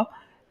sure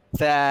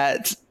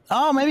that.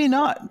 Oh, maybe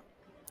not.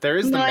 There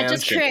is the mansion. No, it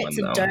just creates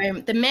a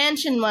dome. The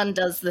mansion one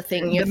does the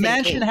thing. The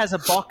mansion has a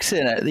box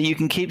in it that you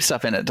can keep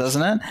stuff in it,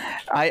 doesn't it?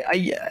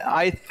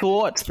 I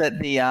thought that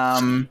it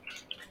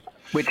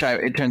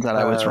turns out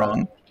I was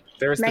wrong.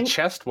 There's the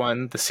chest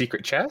one, the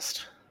secret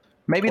chest.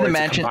 Maybe or the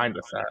mansion combined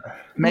with that.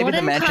 Maybe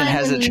the mansion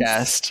has a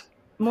chest.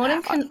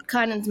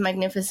 Mordenkainen's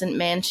Magnificent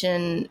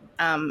Mansion.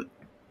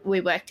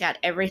 We worked out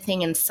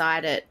everything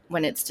inside it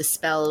when it's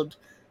dispelled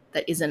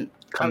that isn't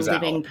a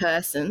living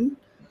person.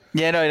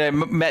 Yeah, no.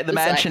 The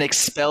mansion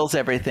expels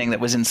everything that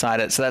was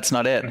inside it, so that's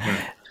not it.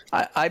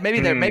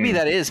 Mm-hmm. Maybe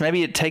that is.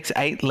 Maybe it takes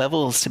 8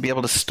 levels to be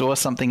able to store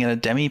something in a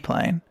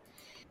demiplane.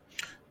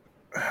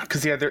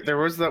 Because there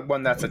was that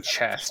one that's a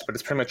chest, but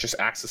it's pretty much just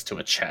access to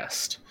a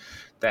chest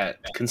that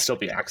can still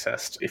be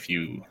accessed if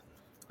you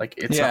Like,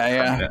 it's not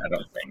permanent, I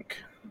don't think.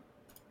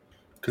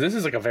 Because this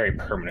is like a very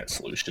permanent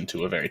solution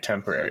to a very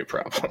temporary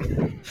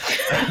problem.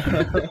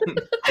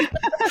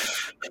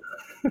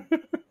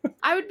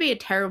 I would be a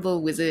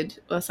terrible wizard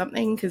or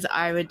something because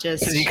I would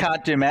just. Because you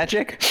can't do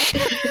magic?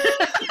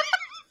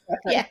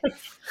 Yeah. But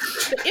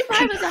if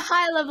I was a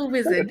high level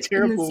wizard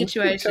in this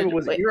situation.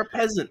 You're a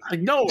peasant. I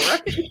know,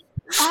 right?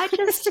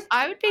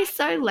 I would be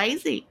so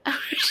lazy.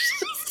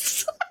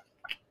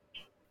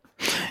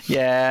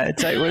 Yeah,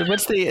 it's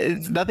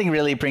like, nothing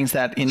really brings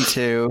that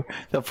into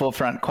the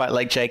forefront quite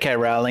like J.K.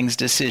 Rowling's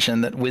decision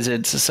that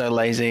wizards are so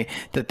lazy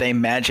that they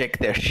magic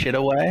their shit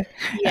away.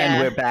 Yeah.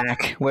 And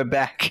we're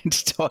back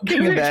into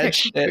talking about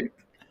shit.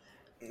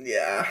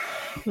 Yeah.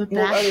 Well,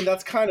 I mean,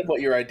 that's kind of what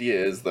your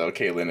idea is, though,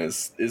 Caitlin,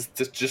 is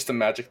just to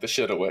magic the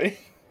shit away.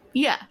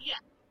 Yeah.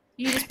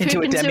 You just Into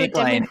poop a into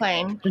demiplane. a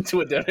demiplane.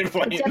 Into a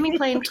demiplane. A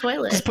demiplane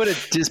toilet.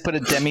 Just put a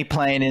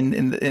demiplane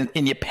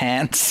in your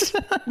pants.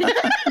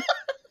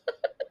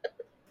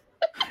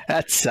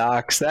 That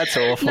sucks. That's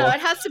awful. No, it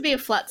has to be a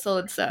flat,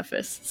 solid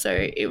surface.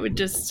 So it would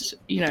just,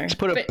 Just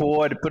put a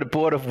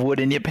board of wood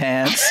in your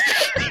pants.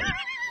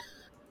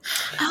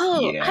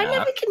 Oh, Yeah. I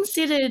never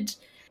considered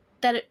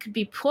that it could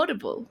be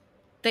portable.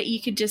 That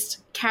you could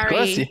just carry. Of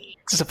course, it's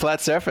just a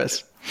flat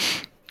surface.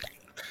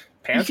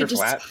 Pants You are could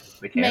just flat.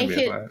 They can make be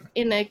it flat.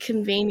 in a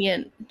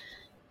convenient.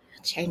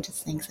 It changes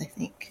things, I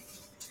think.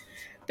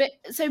 But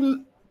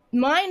so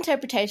my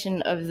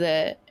interpretation of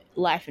the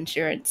life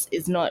insurance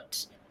is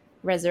not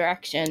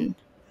resurrection,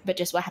 but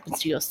just what happens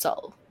to your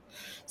soul.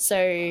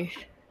 So,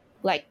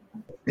 like,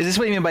 Is this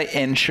what you mean by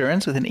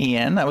insurance with an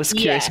EN? I was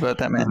curious about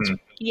that, man. Mhm.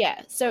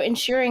 yeah, so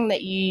ensuring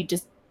that you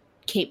just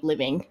keep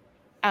living,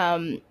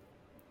 and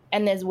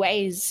there's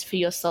ways for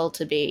your soul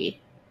to be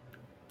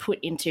put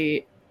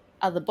into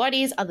other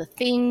bodies, other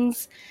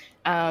things.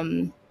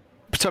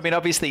 So, I mean,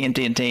 obviously in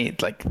D&D,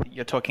 like,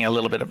 you're talking a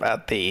little bit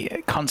about the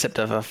concept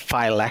of a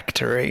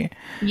phylactery,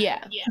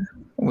 Yeah,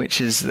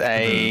 which is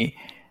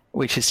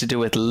which is to do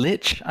with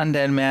lich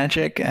undead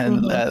magic,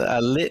 and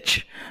a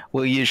lich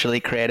will usually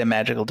create a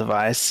magical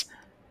device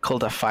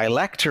called a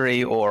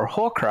phylactery or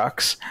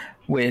horcrux,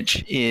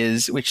 which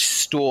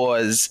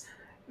stores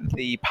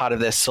the part of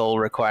their soul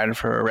required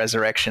for a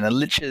resurrection. And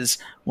liches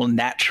will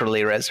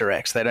naturally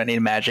resurrect, so they don't need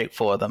magic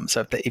for them.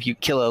 So if you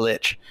kill a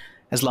lich,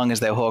 as long as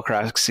their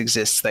horcrux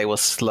exists, they will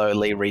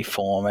slowly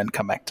reform and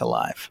come back to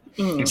life.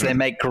 So they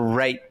make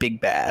great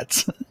big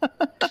bads.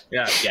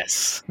 Yeah,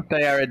 yes.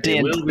 They are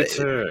They will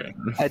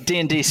return. a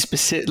D&D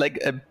specific, like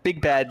a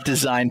big bad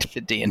designed for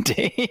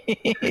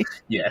D&D.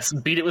 Yes,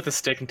 beat it with a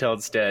stick until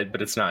it's dead,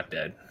 but it's not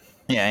dead.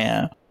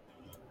 Yeah.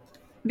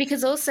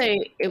 because also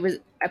it was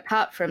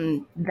apart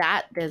from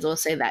that, there's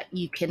also that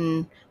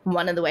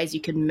one of the ways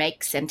you can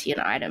make sentient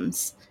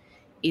items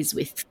is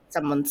with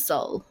someone's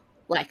soul.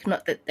 Like,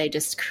 not that they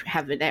just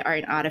have their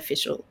own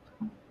artificial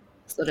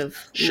sort of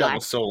Shove a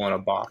life. soul in a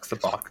box. The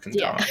box can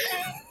talk.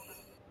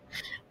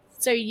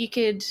 So you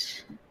could.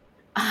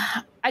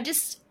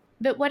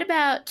 But what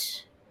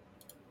about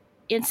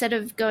instead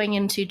of going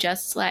into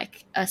just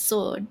like a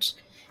sword,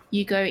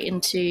 you go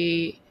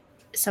into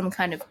some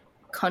kind of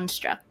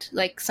construct,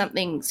 like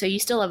something. So you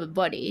still have a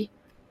body,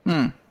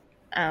 but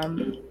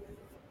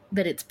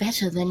it's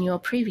better than your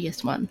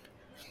previous one.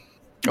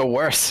 Or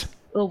worse.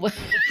 Or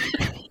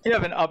You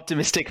have an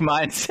optimistic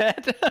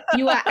mindset.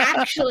 you are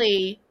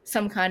actually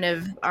some kind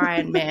of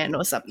Iron Man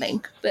or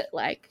something, but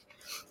like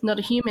not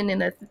a human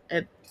in a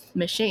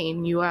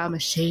machine. You are a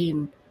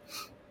machine.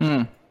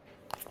 I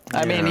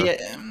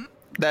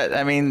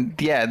mean,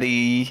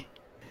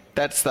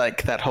 that's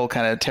like that whole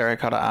kind of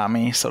terracotta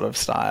army sort of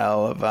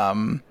style of,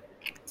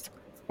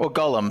 or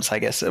golems, I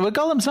guess. Well,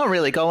 golems, not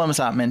really.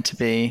 Golems aren't meant to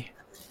be.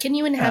 Can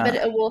you inhabit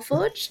a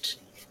Warforged?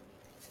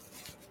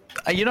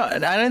 I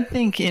don't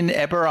think in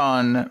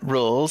Eberron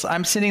rules,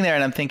 I'm sitting there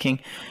and I'm thinking,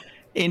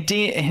 in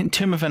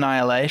Tomb of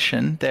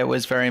Annihilation, there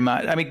was very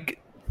much, I mean,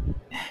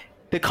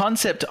 the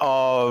concept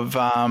of,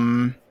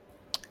 I'm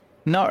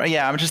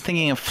just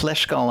thinking of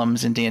flesh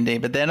golems in D&D,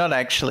 but they're not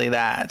actually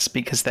that,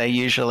 because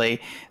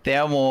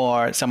they're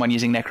more someone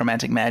using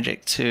necromantic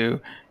magic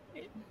to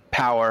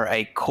power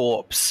a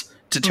corpse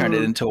to turn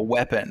it into a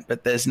weapon,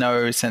 but there's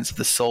no sense of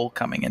the soul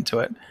coming into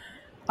it.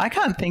 I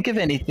can't think of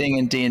anything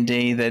in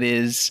D&D that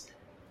is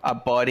a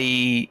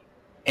body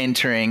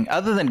entering,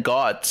 other than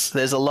gods.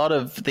 There's a lot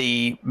of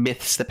the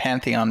myths, the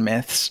pantheon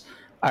myths,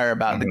 are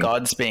about the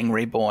gods being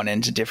reborn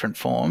into different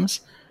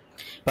forms.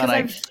 But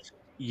I've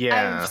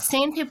Yeah.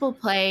 seen people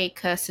play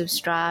Curse of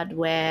Strahd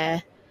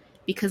where,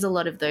 because a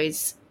lot of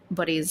those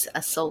bodies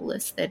are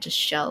soulless, they're just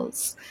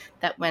shells,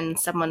 that when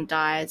someone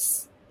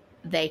dies,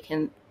 their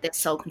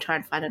soul can try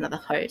and find another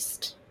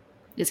host,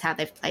 is how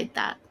they've played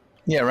that.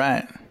 yeah,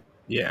 right.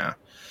 Yeah.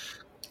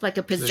 Like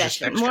a just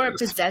possession, more a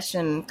extras.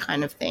 possession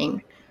kind of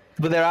thing.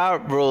 But there are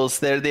rules.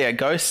 There are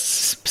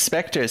ghosts,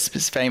 specters,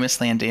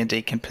 famously in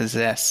D&D, can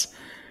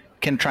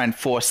try and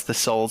force the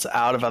souls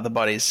out of other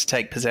bodies to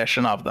take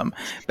possession of them.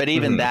 But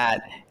even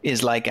that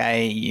is like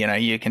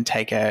you can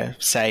take a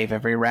save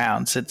every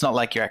round. So it's not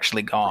like you're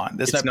actually gone.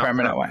 There's It's no not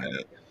permanent way.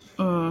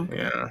 permanent.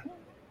 Yeah.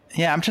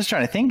 Yeah, I'm just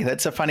trying to think.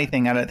 That's a funny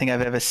thing. I don't think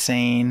I've ever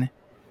seen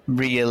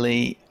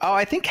really. Oh,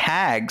 I think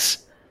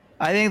hags.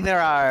 I think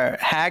there are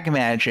hag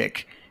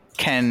magic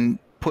can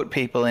put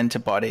people into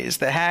bodies.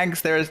 The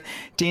hags, there's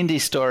D&D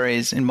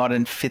stories in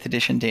modern 5th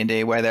edition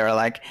D&D where there are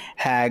like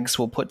hags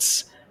will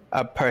put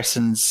a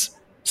person's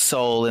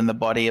soul in the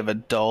body of a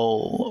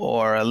doll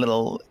or a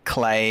little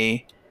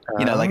clay,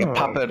 like a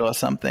puppet or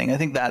something. I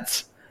think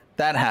that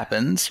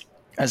happens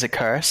as a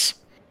curse.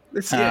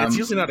 It's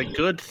usually not a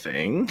good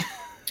thing.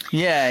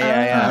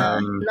 Yeah.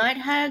 Night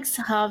hags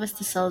harvest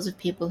the souls of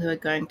people who are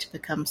going to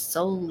become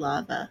soul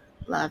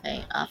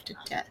larvae after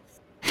death.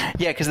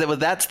 Yeah, because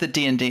that's the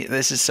D&D.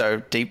 This is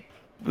so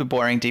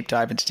boring deep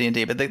dive into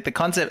D&D. But the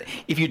concept,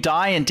 if you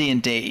die in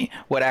D&D,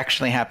 what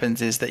actually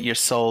happens is that your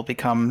soul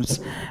becomes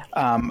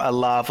a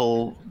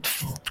larval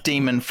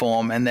demon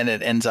form, and then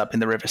it ends up in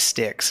the river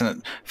Styx, and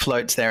it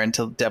floats there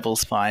until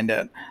devils find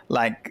it.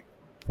 Like,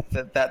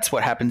 that's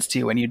what happens to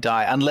you when you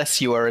die,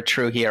 unless you are a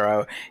true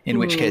hero, in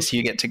which case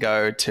you get to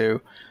go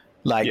to,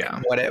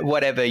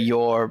 whatever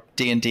your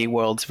D&D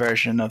world's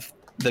version of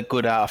the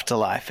good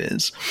afterlife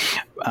is.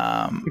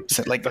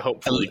 So like the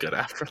hopefully good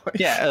afterlife.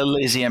 Yeah,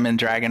 Elysium and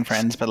Dragon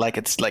Friends, but like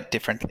it's like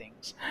different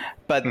things.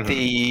 But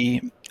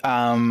the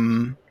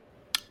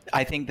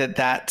I think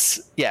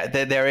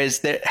there is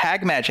the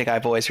hag magic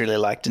I've always really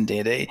liked in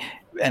D&D,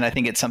 and I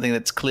think it's something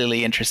that's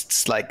clearly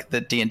interests like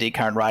the D&D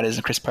current writers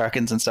and Chris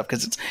Perkins and stuff,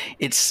 because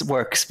it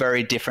works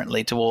very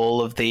differently to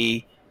all of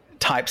the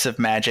types of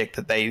magic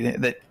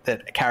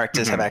that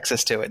characters have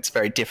access to. It's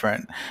very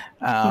different,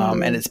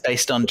 and it's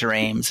based on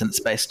dreams and it's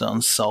based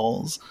on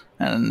souls,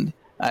 and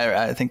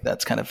I think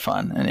that's kind of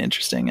fun and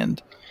interesting.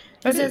 And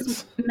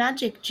there's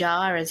magic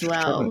jar as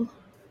well.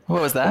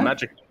 What was that? Well,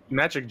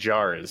 magic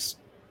jar is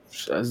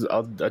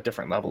a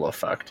different level of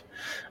fucked.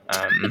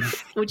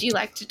 Would you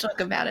like to talk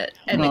about it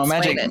and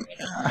explain it?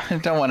 I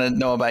don't want to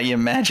know about your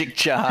magic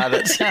jar.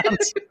 That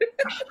sounds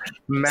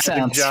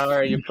magic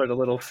jar. You put a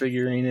little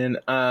figurine in.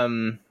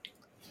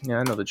 Yeah,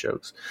 I know the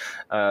jokes.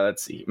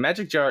 Let's see.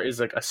 Magic jar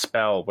is like a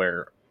spell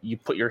where you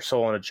put your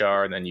soul in a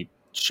jar and then you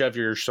shove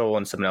your soul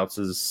in someone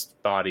else's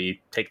body,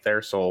 take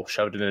their soul,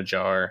 shove it in a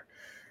jar.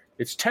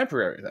 It's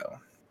temporary, though,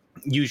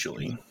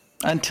 usually.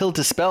 Until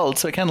dispelled,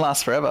 so it can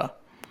last forever.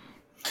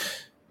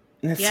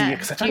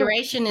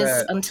 Duration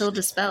is until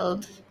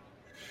dispelled.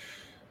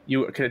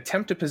 You could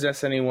attempt to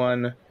possess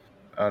anyone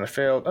on a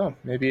failed... Oh,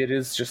 maybe it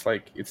is just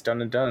like it's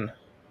done and done.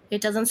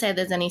 It doesn't say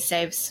there's any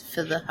saves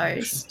for the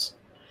host.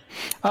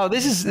 Oh,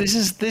 this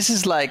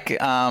is like okay,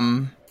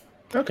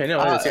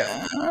 no, it is,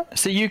 yeah.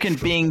 So you can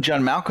being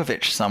John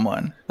Malkovich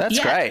someone. That's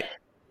great.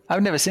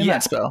 I've never seen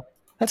that spell.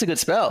 That's a good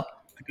spell.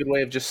 A good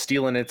way of just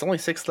stealing it. It's only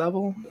 6th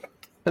level.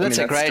 But that's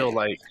still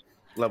like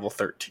level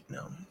 13.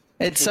 No.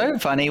 It's so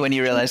funny when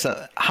you realize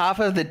that half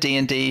of the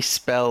D&D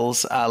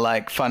spells are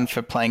like fun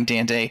for playing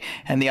D&D,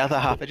 and the other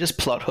half are just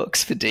plot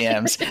hooks for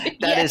DMs.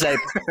 That is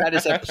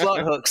a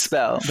plot hook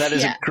spell. That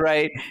is a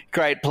great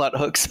plot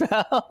hook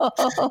spell.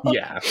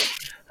 Yeah.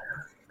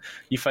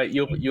 You find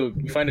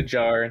a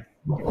jar.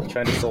 You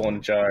find a soul in a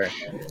jar.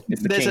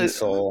 It's the king's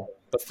soul.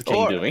 What's the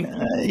king doing?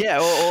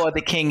 Or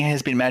the king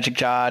has been magic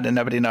jarred and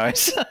nobody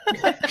knows.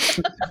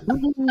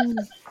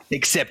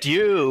 Except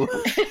you.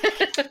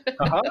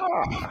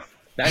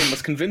 Now you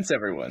must convince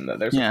everyone that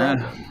there's a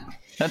problem.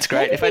 That's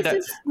great.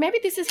 Maybe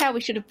this is how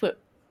we should have put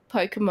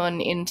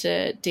Pokemon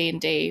into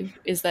D&D,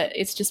 is that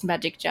it's just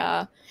magic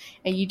jar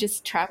and you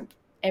just trap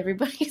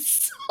everybody's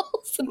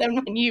souls, and then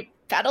when you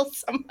battle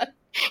someone,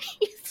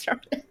 you throw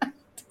it out.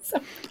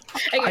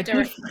 I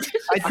do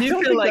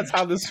feel feel like that's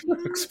how this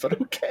works, but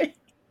okay.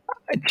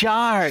 A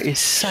jar is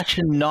such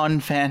a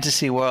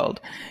non-fantasy world.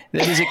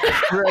 That is a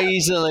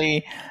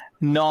crazily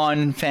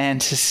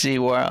non-fantasy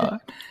world.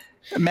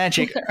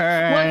 Magic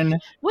urn.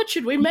 What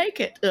should we make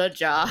it? A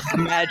jar.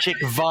 Magic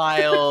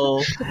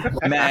vial.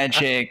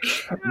 Magic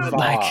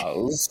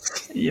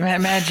vase.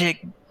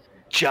 Magic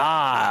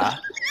jar.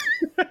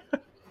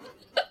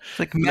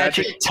 Like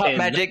magic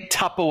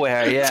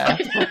Tupperware. Yeah.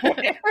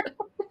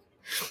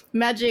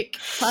 Magic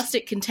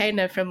plastic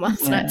container from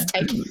last night's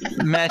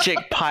takeout. Magic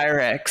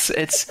Pyrex.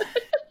 It's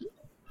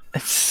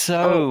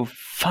so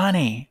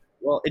funny.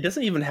 Well, it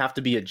doesn't even have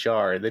to be a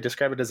jar. They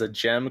describe it as a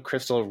gem,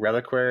 crystal,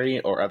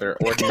 reliquary, or other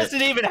ordinate. It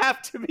doesn't even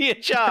have to be a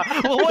jar.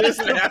 Well, what does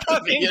it have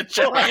to be a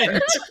jar?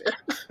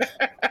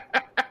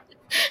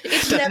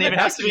 It doesn't even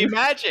have to be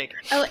magic.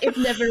 Oh, it's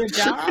never a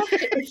jar.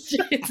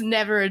 It's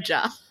never a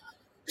jar.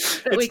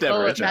 It's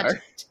never a jar.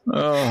 Magic.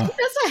 Oh.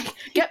 That's like,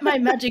 get my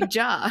magic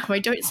jar. I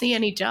don't see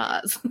any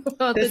jars.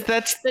 I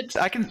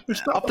can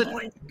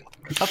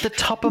off the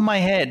top of my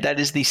head, that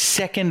is the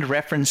second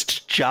reference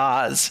to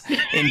jars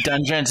in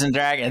Dungeons and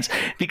Dragons,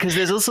 because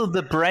there's also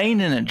the brain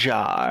in a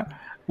jar,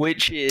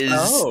 which is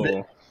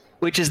the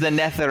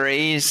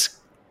Netherese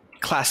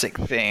classic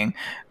thing,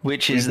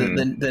 which is that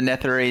the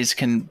Netherese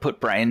can put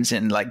brains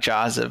in like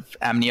jars of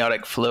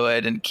amniotic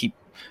fluid and keep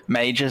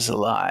mages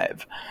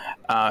alive,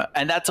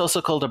 and that's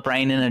also called a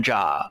brain in a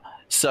jar.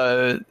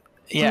 So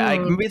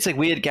maybe it's like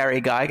weird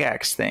Gary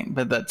Gygax thing,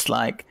 but that's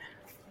like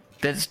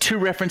There's 2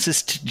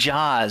 references to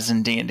jars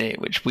in D&D,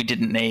 which we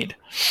didn't need.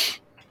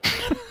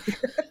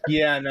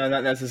 Yeah, no,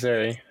 not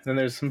necessary. Then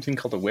there's something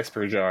called a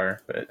whisper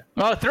jar, but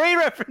 3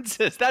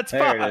 references. That's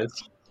there fine. it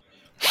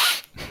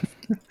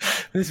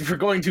is. We're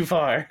going too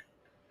far.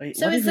 Wait,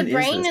 So what is the even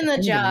brain this? in I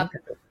the can't jar even look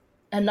at it.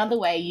 another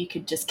way you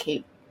could just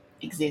keep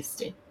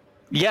existing?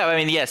 Yeah, I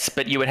mean, yes,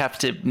 but you would have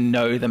to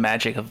know the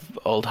magic of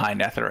Old High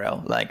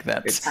Netheril. Like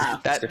It's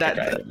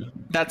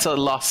that's a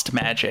lost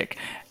magic,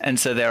 and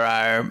so there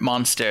are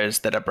monsters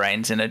that are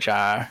brains in a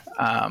jar,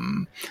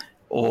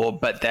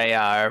 but they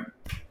are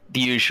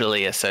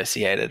usually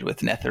associated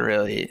with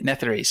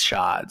Netherese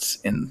shards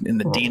in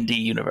the D&D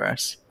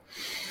universe.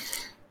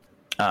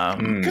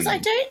 Because I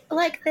don't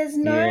like. There's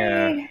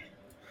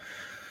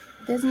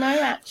no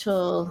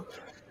actual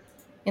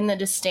in the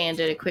just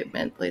standard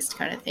equipment list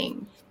kind of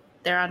thing.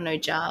 There are no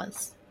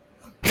jars.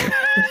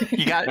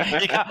 You can't.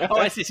 Oh,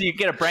 I see. So you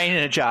get a brain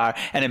in a jar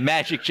and a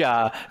magic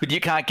jar, but you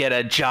can't get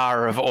a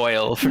jar of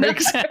oil, for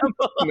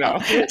example. No.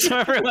 So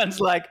everyone's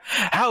like,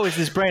 "How is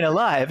this brain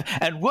alive?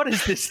 And what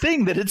is this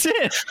thing that it's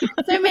in?"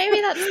 So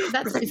maybe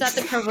that's is that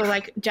the problem?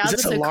 Like jars are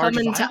this a so large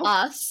common to vial?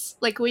 us.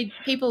 Like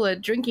people are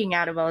drinking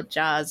out of old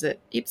jars at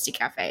hipster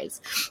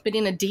cafes, but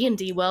in a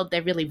D&D world,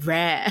 they're really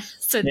rare.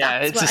 So Yeah,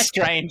 that's it's why. a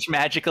strange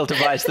magical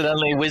device that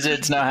only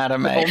wizards know how to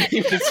make.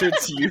 Only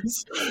wizards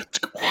use.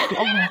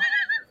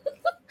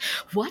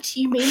 What,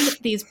 you mean that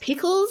these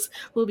pickles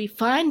will be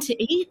fine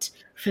to eat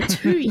for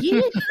 2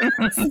 years?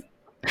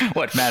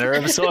 What manner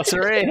of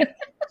sorcery?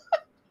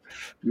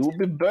 You will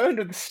be burned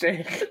at the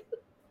stake.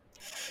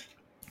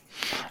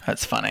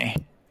 That's funny.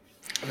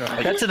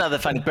 That's another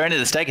fun. Burn at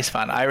the stake is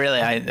fun. I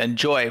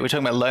enjoy. We're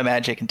talking about low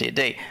magic and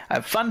D&D.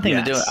 A fun thing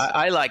to do. Yes.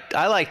 I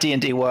like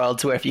D&D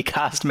worlds where if you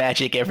cast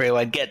magic,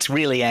 everyone gets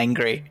really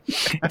angry.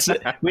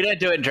 We don't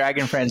do it in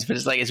Dragon Friends, but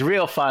it's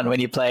real fun when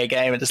you play a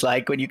game and it's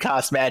like when you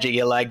cast magic,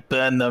 you're like,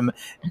 burn them.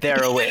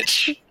 They're a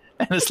witch.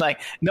 And it's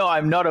like, no,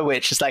 I'm not a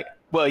witch. It's like,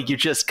 well, you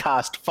just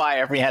cast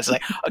fire. Every hand's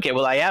like, okay,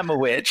 well, I am a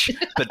witch,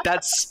 but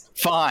that's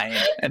fine.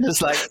 And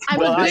it's like, I'm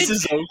well, a This good-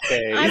 is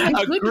okay. I'm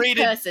a good Agree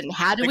to- person.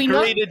 How do we know?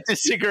 agree to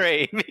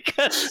disagree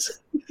because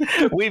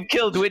we've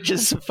killed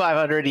witches for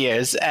 500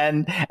 years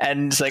and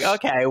it's like,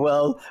 okay,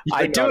 well, You're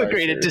I do not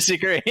agree to actually.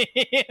 disagree.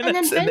 And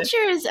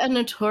adventurers are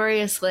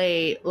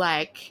notoriously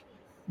like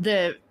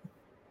the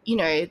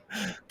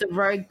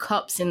rogue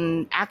cops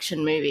in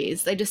action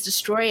movies. They just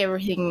destroy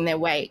everything in their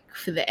wake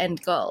for the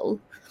end goal.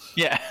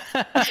 Yeah.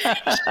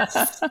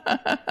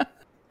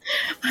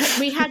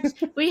 We had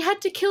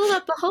to kill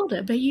that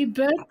beholder, but you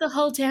burnt the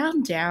whole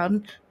town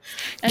down.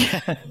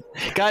 And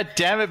God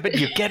damn it, but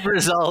you get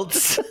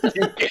results.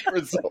 You get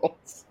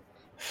results.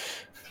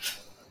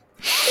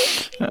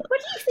 what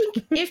do you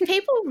think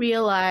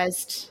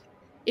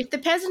if the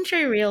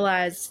peasantry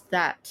realized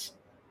that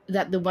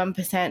the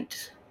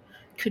 1%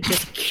 could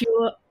just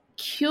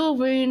cure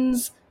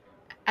wounds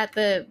at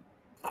the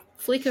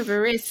flick of a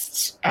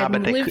wrist and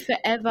but they live could-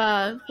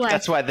 forever? Like,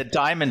 That's why the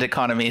diamond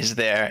economy is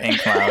there in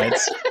Cloud.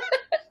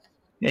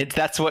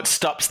 That's what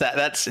stops that.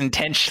 That's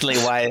intentionally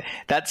why.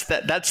 That's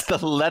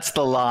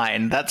the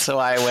line. That's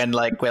why when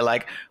we're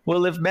like,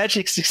 well, if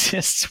magic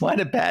exists, why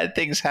do bad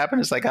things happen?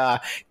 It's like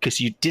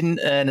because you didn't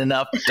earn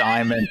enough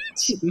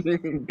diamonds.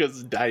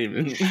 Because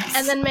diamonds.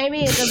 and then maybe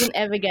it doesn't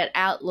ever get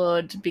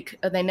outlawed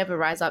or they never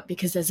rise up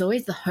because there's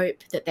always the hope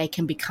that they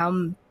can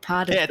become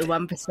part of the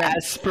 1%.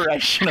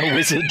 Aspirational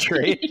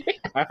wizardry.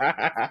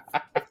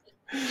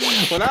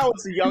 When I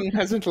was a young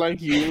peasant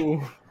like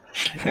you,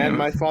 and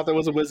my father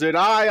was a wizard,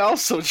 I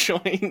also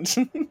joined.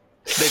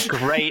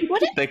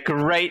 The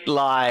great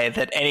lie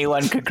that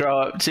anyone could grow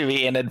up to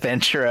be an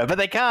adventurer, but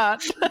they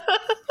can't.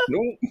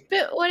 Nope.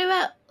 But what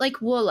about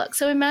like warlock?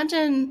 So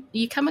imagine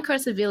you come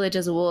across a village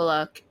as a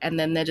warlock and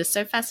then they're just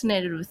so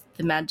fascinated with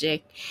the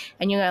magic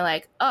and you go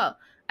like, oh,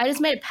 I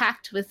just made a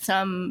pact with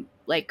some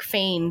like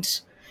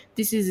fiend.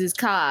 This is his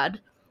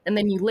card. And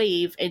then you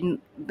leave and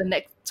the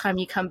next time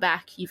you come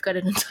back, you've got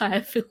an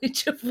entire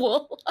village of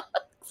warlocks.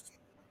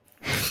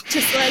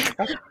 Just like...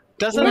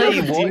 Doesn't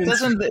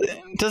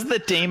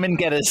the demon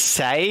get a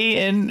say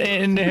in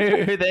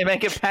who they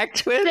make a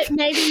pact with? But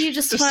maybe you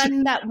just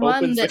find that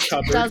one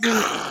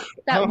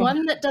that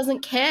one that doesn't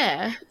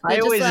care. I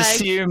They're always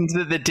just like, assumed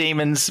that the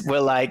demons were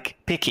like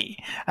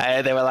picky.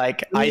 They were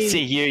like, I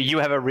see you. You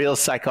have a real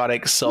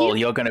psychotic soul.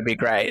 You're going to be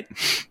great.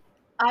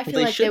 I feel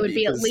they like should there would be,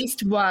 be at 'cause-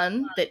 least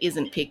one that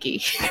isn't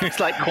picky. It's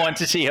like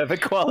quantity over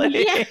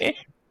quality. Yeah.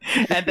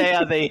 And they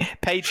are the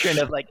patron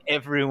of like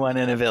everyone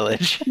in a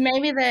village.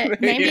 Maybe they're a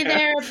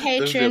The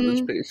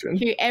patron village patron.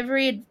 who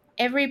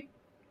every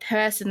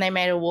person they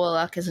made a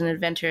warlock as an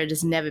adventurer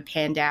just never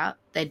panned out.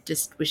 They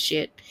just was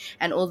shit.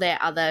 And all their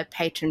other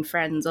patron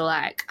friends are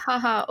like,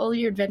 haha, all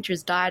your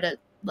adventurers died at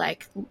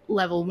like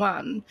level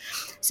 1.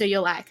 So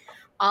you're like,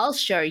 I'll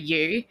show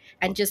you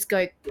and just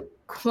go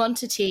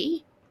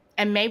quantity.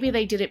 And maybe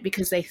they did it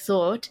because they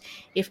thought,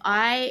 if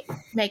I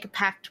make a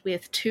pact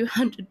with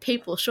 200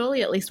 people,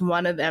 surely at least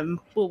one of them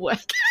will work.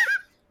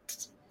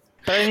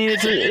 But I mean,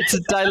 it's a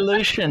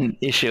dilution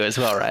issue as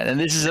well, right? And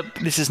this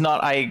is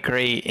not, I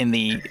agree, in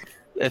the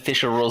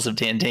official rules of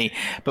D&D.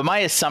 But my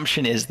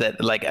assumption is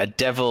that like a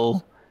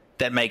devil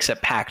that makes a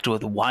pact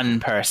with one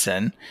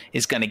person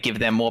is going to give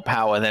them more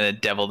power than a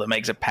devil that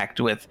makes a pact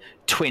with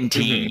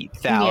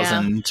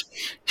 20,000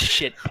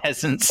 shit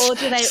peasants. Or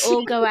do they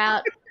all go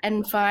out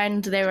and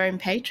find their own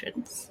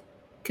patrons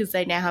because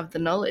they now have the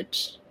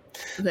knowledge?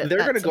 They're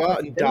going to go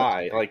out and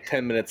die like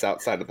 10 minutes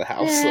outside of the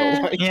house. Yeah.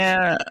 So, like,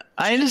 Yeah,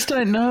 I just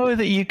don't know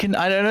that you can.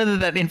 I don't know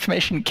that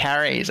information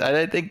carries. I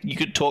don't think you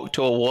could talk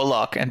to a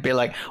warlock and be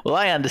like, "Well,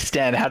 I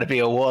understand how to be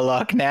a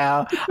warlock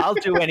now. I'll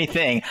do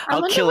anything.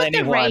 I'll kill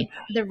anyone."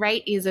 The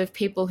rate is of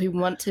people who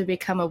want to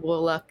become a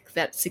warlock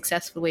that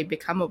successfully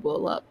become a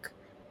warlock.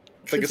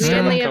 it's like a 'Cause we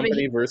startup only ever-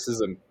 company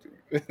versus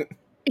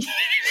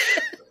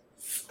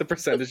the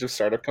percentage of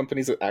startup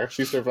companies that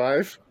actually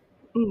survive.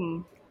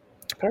 Mm.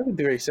 Probably would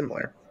be very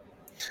similar.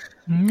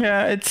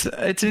 Yeah, it's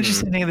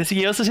interesting thing.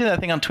 You also see that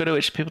thing on Twitter,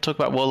 which people talk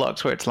about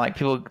warlocks, where it's like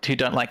people who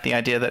don't like the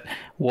idea that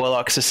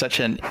warlocks are such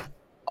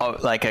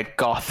like a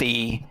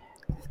gothy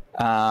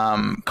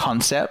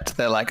concept.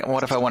 They're like,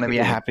 what if I want to be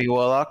a happy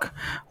warlock?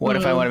 What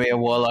if I want to be a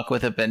warlock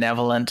with a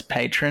benevolent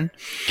patron?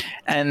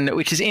 And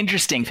which is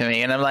interesting for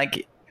me. And I'm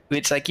like,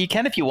 it's like you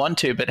can if you want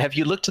to, but have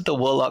you looked at the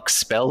warlock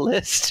spell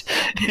list?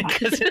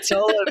 Because it's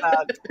all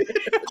about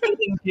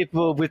killing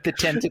people with the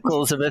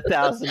tentacles of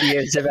 1,000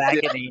 years of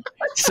agony.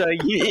 So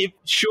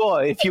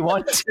if you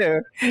want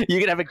to, you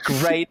can have a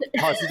great,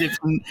 positive,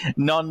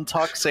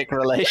 non-toxic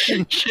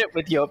relationship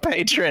with your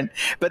patron.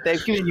 But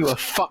they've given you a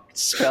fucked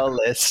spell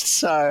list.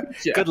 So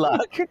good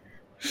luck.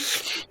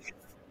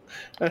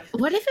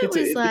 What if it was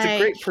it's like... a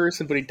great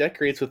person, but he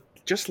decorates with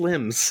just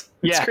limbs.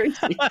 It's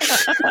crazy.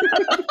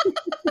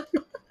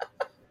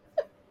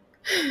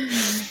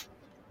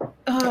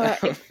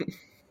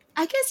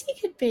 I guess he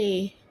could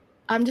be.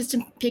 I'm just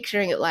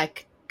picturing it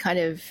like kind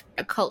of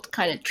a cult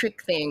kind of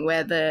trick thing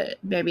where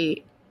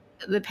maybe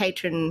the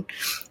patron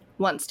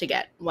wants to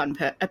get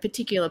a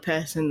particular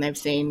person they've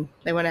seen.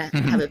 They want to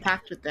have a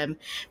pact with them,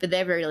 but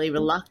they're really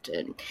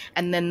reluctant,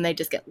 and then they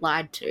just get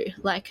lied to.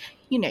 Like,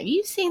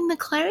 you've seen the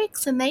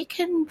clerics and they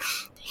can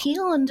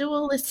heal and do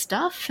all this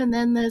stuff, and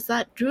then there's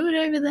that druid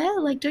over there.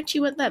 Like, don't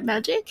you want that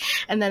magic?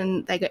 And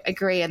then they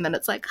agree, and then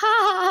it's like,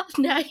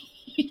 no,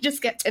 you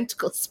just get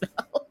tentacle spells.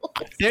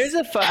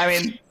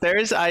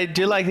 I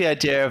do like the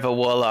idea of a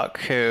warlock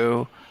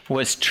who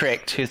was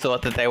tricked, who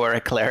thought that they were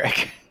a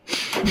cleric.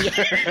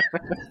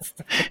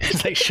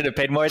 They should have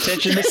paid more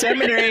attention to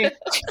seminary.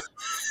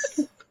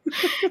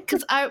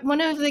 Because one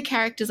of the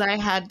characters I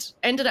had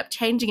ended up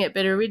changing it,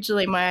 but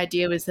originally my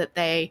idea was that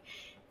they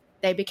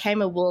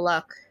became a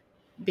warlock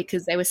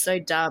because they were so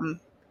dumb,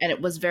 and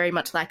it was very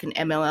much like an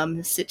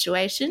MLM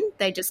situation.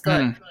 They just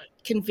got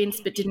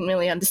convinced but didn't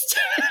really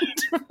understand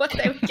what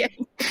they were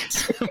getting.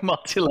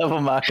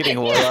 Multi-level marketing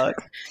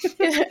warlock.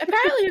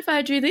 Apparently, if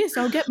I do this,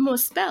 I'll get more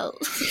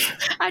spells.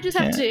 I just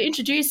have to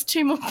introduce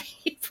 2 more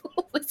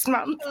people this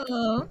month.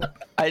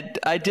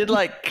 I did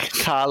like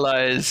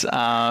Carlo's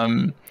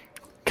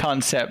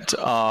concept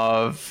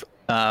of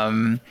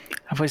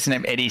what's his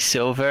name, Eddie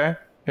Silver,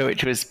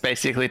 which was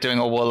basically doing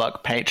a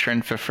warlock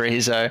patron for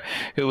Friezo,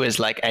 who was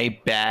like a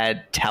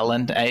bad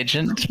talent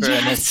agent for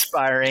an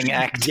aspiring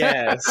actor.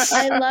 Yes.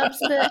 I loved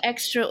the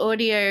extra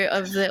audio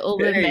of all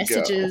the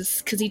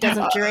messages because he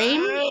doesn't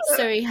dream,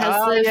 so he has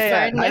the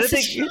phone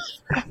message.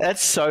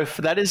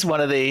 That is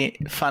one of the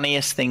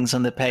funniest things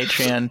on the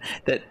Patreon,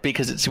 that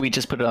because we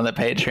just put it on the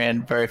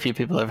Patreon, very few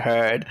people have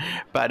heard,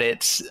 but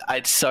it's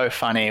so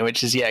funny,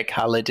 which is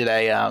Carla did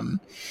a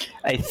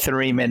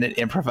 3-minute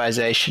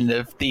improvisation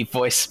of the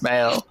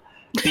voicemail,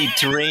 the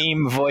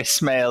dream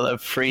voicemail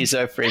of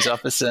Friezo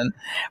Friesofferson,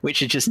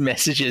 which are just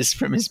messages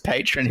from his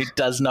patron who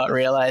does not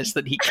realize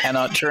that he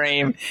cannot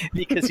dream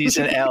because he's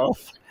an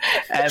elf,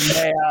 and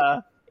they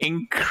are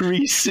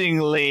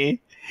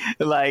increasingly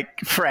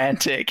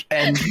frantic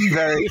and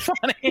very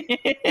funny.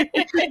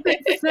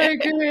 So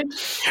good.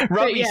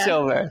 Robbie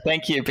Silver.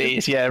 Thank you,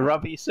 Bees. Yeah,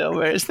 Robbie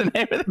Silver is the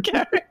name of the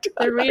character.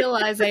 The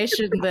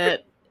realization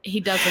that he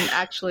doesn't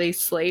actually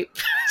sleep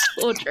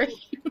or dream.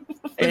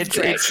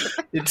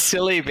 It's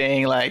silly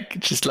being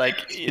just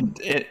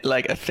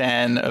a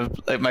fan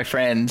of my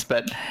friends,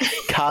 but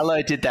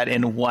Carlo did that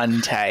in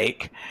one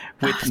take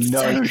with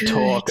no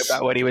talk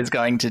about what he was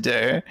going to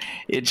do.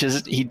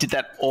 He did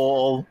that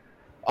all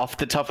off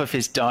the top of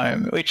his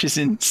dome, which is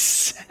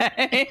insane.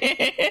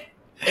 It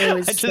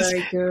was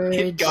so good.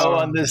 He'd go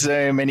on the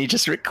Zoom and he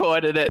just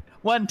recorded it,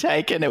 one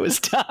take, and it was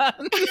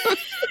done.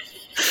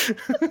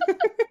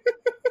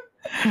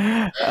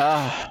 Man,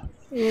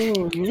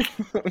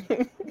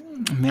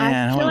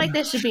 I feel like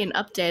there should be an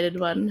updated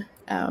one.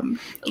 I've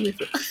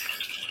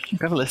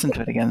got to listen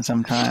to it again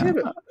sometime. Yeah,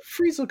 but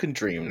Friezo can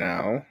dream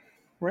now,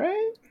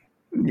 right?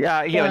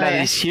 Yeah, now that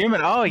he's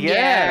human. Oh,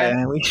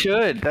 yeah, we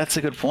should. That's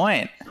a good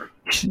point.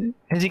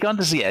 Has he gone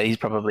to sleep? Yeah, he's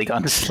probably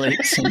gone to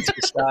sleep since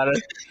we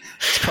started.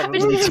 It's probably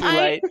too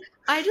late.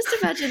 I just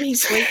imagine he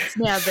sleeps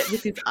now, but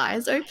with his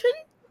eyes open.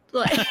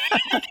 Like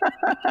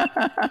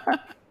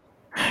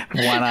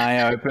one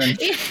eye open.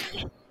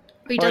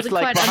 He Or it's doesn't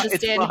quite it's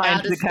understand how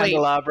behind to the sleep.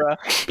 candelabra.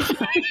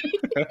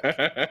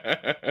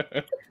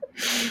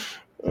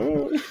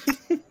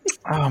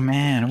 Oh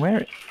man, where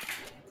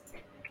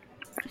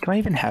do I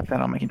even have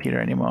that on my computer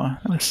anymore?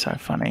 That was so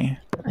funny.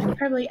 I can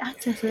probably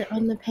access it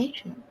on the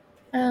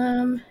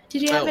Patreon.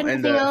 Did you have Oh, and,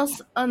 anything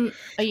else on?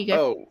 Oh, you go.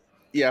 Oh,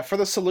 yeah. For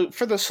the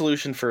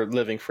solution for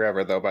living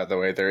forever, though, by the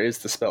way, there is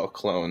the spell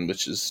clone,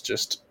 which is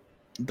just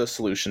the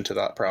solution to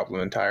that problem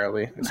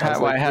entirely. It sounds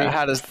How, like me.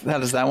 how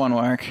does that one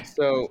work?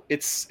 So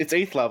it's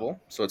 8th level,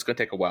 so it's going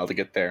to take a while to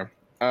get there.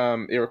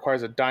 It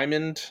requires a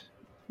diamond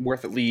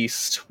worth at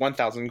least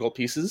 1,000 gold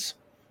pieces,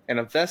 and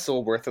a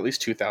vessel worth at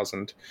least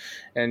 2,000,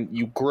 and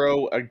you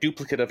grow a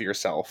duplicate of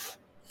yourself,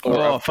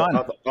 or fun.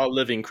 a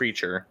living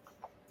creature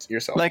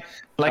yourself,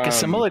 Like a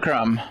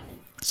simulacrum.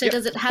 So Yep,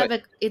 does it have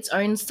its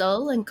own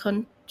soul and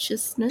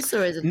consciousness,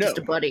 or is it No. just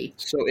a body?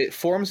 So it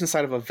forms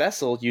inside of a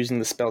vessel using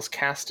the spell's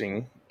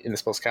casting.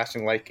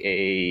 Like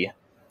a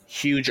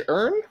huge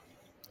urn,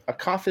 a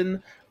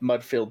coffin,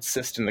 mud-filled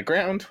cyst in the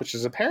ground, which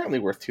is apparently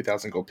worth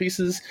 2,000 gold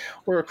pieces,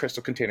 or a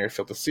crystal container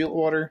filled with sealed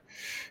water.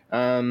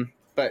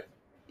 But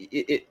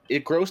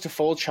it grows to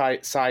full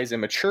size and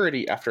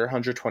maturity after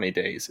 120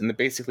 days. And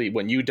basically,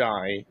 when you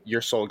die, your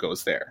soul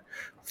goes there.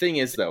 Thing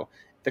is, though,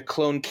 the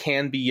clone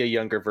can be a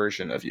younger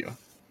version of you.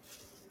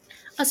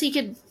 Oh, so you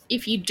could,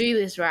 if you do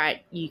this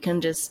right, you can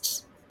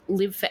just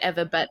live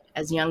forever, but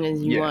as young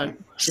as you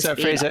want. Just So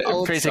be an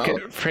old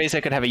soul. Fraser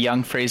could have a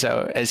young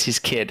Fraser as his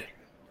kid.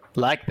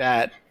 Like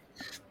that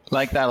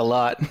a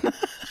lot.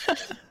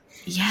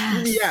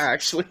 Yes. Yeah,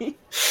 actually.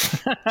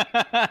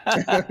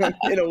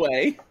 In a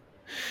way.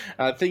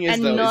 Thing is,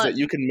 And though, is not- that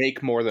you can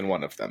make more than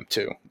one of them,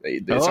 too.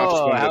 It's not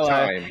just one at a hello.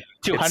 time.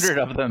 200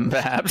 of them,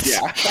 perhaps.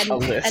 Yeah, a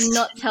list. And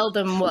not tell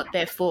them what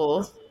they're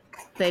for.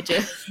 They're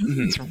just...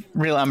 It's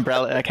real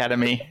Umbrella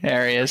Academy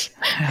areas.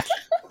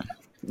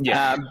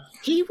 Yeah.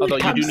 He would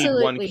Although you do need 1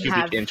 absolutely cubic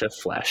have... inch of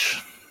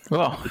flesh,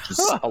 Whoa. which is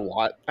a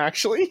lot,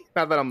 actually,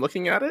 now that I'm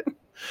looking at it.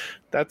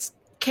 That's...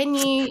 Can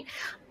you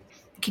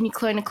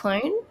clone a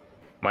clone?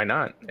 Why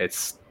not?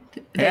 It's...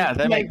 Yeah,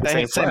 they make the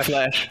same same flesh.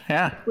 flesh.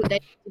 Yeah. Would they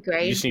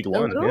degrade? You just need a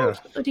one, little? yeah.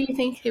 Or do you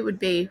think it would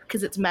be,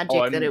 because it's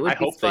magic, that it would I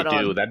be hope they spot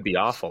do. on? That'd be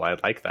awful. I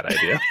like that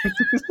idea.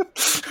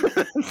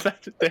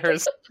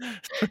 There's...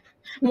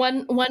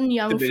 One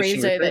young Diminishing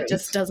Friezo that returns.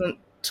 just doesn't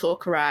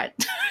talk right.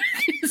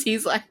 Because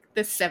he's like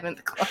the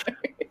 7th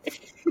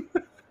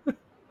clone.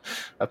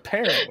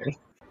 Apparently.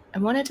 I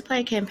wanted to play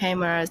a campaign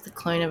where I was the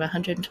clone of a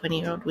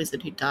 120-year-old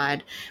wizard who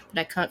died, but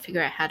I can't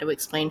figure out how to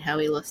explain how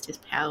he lost his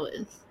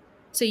powers.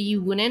 So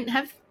you wouldn't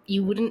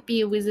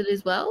be a wizard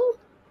as well?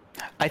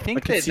 I I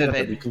think can see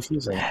that'd be that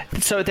confusing.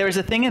 so there is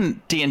a thing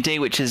in D&D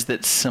which is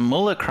that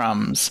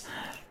simulacrums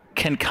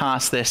can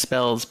cast their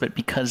spells, but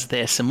because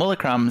they're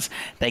simulacrums,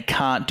 they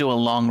can't do a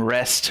long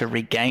rest to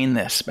regain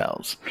their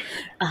spells.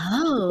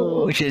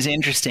 Oh. Which is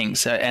interesting.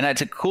 So, and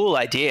it's a cool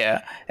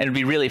idea, and it'd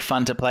be really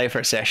fun to play for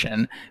a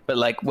session. But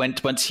like when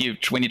you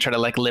try to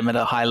like limit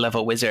a high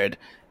level wizard,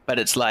 but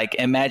it's like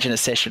imagine a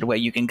session where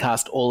you can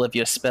cast all of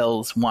your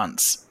spells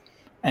once,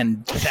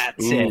 and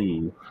that's it.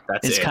 Ooh,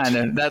 that's It's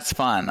it. that's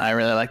fun. I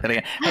really like that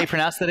again. Hey,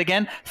 pronounce that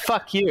again.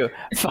 Fuck you.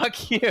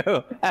 Fuck you.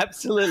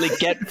 Absolutely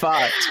get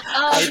fucked.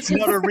 It's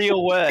not a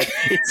real word.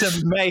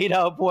 It's a made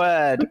up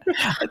word.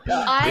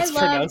 It's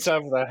pronounced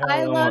however the hell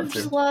I want loved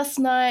to. last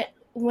night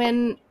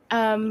when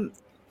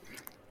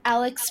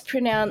Alex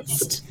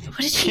pronounced, what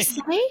did she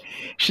say?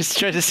 She's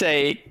trying to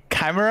say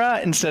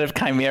chimera instead of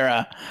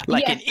chimera,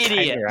 like Yeah. an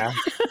idiot. Chimera.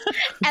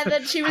 And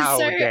then she was How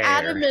so dare.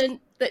 adamant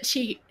that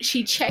she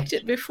checked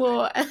it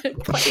before and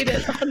played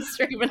it on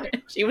stream, and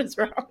she was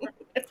wrong.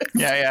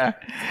 Yeah.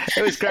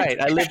 It was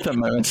great. I lived the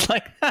moments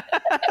like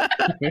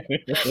that.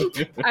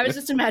 I was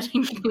just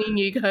imagining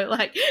you go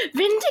like,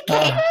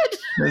 vindicated!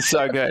 It's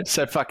so good.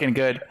 So fucking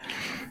good.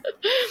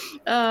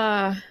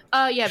 Oh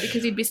yeah,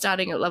 because he'd be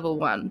starting at level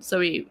 1, so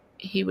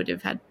he would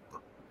have lost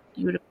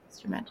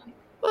your magic.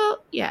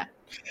 Well, yeah.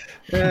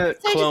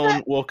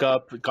 Clone woke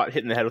up, got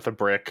hit in the head with a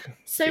brick.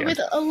 So Yeah. with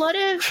a lot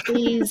of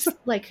these,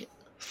 like,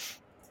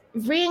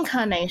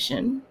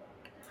 reincarnation,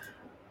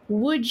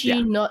 would you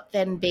Yeah. not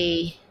then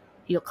be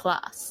your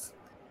class?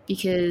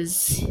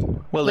 Because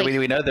Well, Like-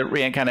 we know that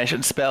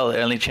reincarnation spell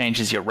only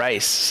changes your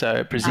race,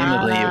 so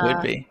presumably it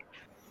would be.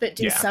 but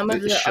do Yeah, some of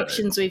it the should.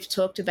 options we've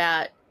talked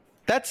about,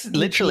 That's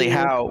literally you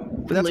how.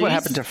 That's what lose?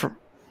 happened to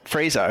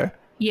Friezo.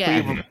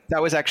 yeah,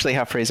 That was actually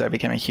how Friezo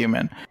became a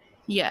human.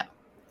 yeah.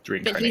 But he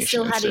Reincarnation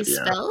still had his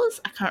instead, yeah.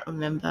 spells? I can't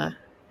remember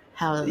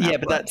how that Yeah,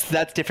 but worked.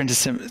 that's different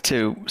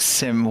to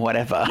sim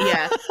whatever.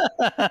 Yeah.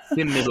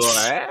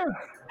 Simulacrum?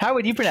 How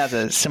would you pronounce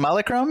it?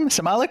 Simulacrum?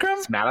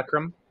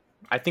 Simulacrum?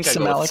 I think I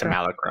go with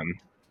simulacrum,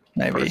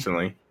 Maybe.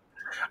 personally.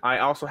 I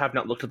also have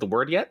not looked at the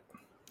word yet,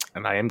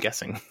 and I am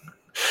guessing.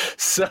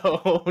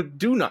 So,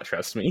 do not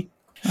trust me.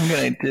 I'm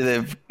gonna do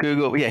the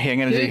Google. Yeah, here I'm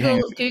gonna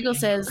do Google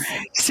says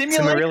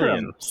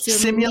simulacrum.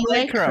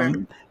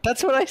 Simulacrum.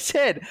 That's what I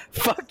said.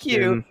 Fuck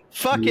you.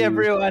 Fuck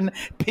everyone.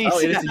 Peace Oh,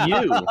 it is out.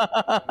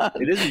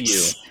 you. It is a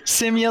you.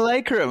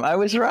 Simulacrum. I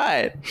was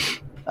right.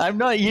 I'm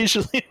not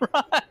usually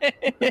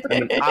right.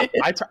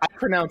 I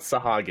pronounce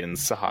Sahagin,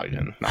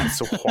 not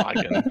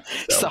Sahagin.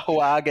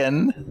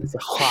 Sahuagin.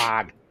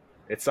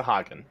 It's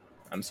Sahagin.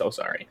 I'm so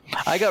sorry.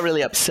 I got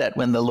really upset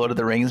when the Lord of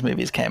the Rings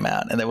movies came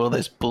out and there were all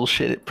those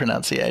bullshit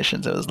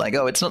pronunciations. It was like,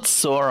 oh, it's not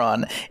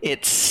Sauron,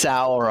 it's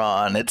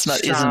Sauron. It's not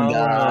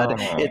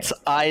Isengard, it's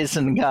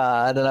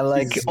Isengard. And I'm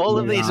like, all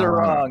of these are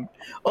wrong.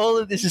 All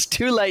of this is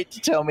too late to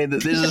tell me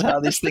that this is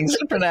how these things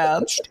are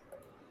pronounced.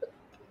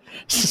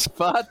 This is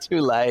far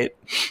too late.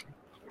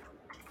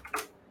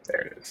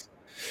 There it is.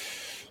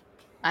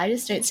 I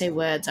just don't say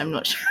words I'm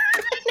not sure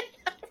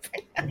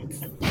how to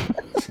pronounce.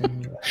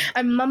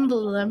 I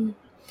mumble them.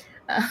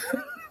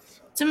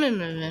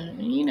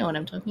 You know what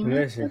I'm talking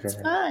about. It's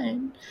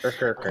fine.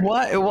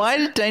 Why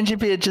did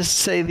Dangerbeard just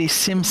say the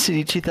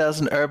SimCity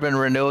 2000 Urban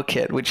Renewal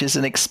Kit, which is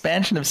an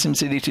expansion of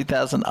SimCity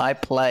 2000 I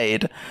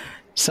played?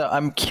 So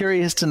I'm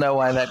curious to know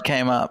why that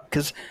came up,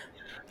 because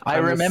I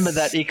remember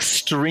that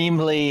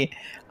extremely,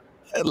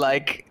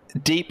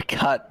 deep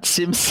cut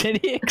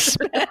SimCity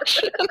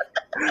expansion.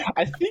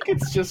 I think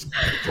it's just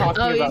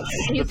talking about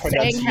the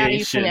saying how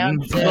you pronunciation.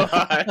 pronounce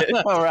it.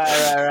 Oh,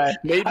 right.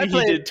 Maybe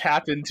he did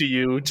tap into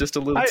you just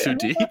a little too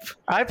deep.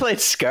 I played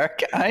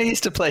Skirk. I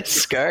used to play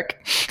Skirk.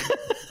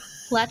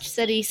 Flatch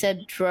said he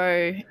said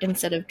dro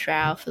instead of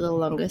drow for the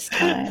longest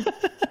time.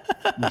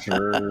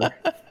 Dro.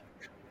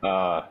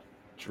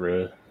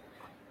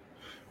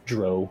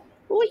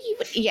 Well,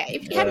 if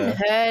you hadn't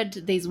heard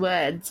these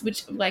words,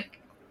 which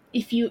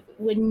if you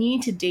were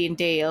new to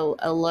D&D, a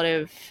lot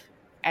of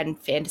and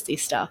fantasy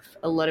stuff,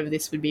 a lot of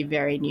this would be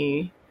very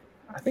new.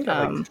 I think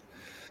what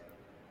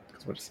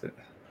is it?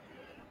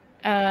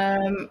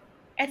 I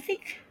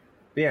think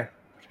Yeah.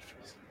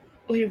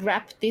 we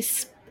wrap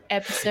this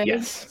episode.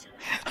 Yes.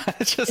 I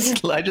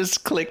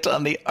just clicked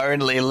on the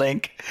only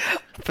link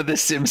for the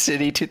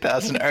SimCity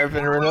 2000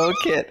 Urban Renewal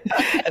Kit,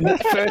 and the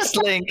first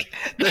link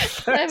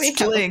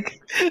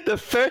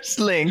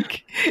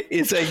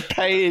is a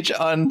page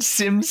on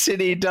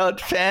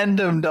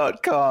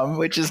simcity.fandom.com,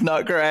 which is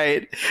not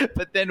great.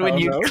 But then when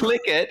you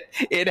click it,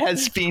 it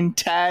has been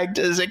tagged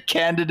as a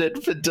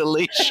candidate for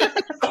deletion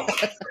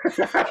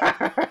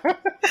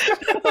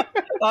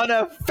on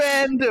a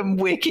fandom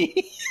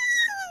wiki.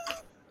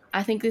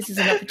 I think this is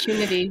an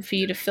opportunity for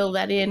you to fill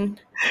that in.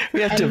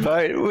 We have to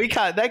vote. We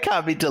can't. That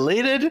can't be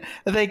deleted.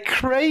 Are they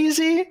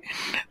crazy?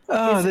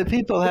 Oh, the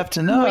people have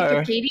to know.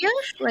 Wikipedia?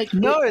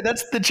 No,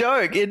 that's the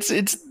joke.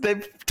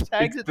 They've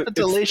tagged it for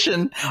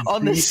deletion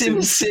on the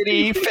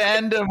SimCity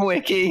fandom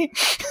wiki.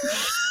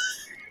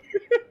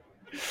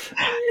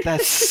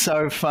 That's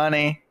so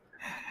funny.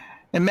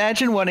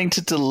 Imagine wanting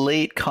to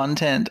delete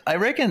content. I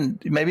reckon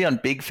maybe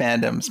on big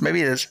fandoms,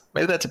 maybe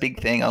that's a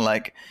big thing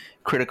on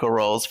Critical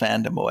Role's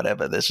fandom or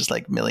whatever. There's just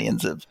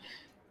millions of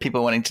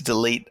people wanting to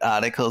delete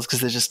articles because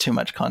there's just too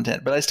much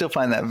content. But I still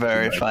find that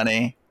very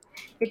funny.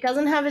 It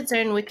doesn't have its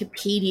own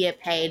Wikipedia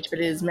page, but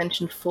it is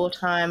mentioned 4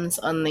 times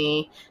on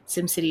the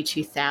SimCity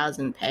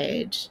 2000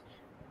 page.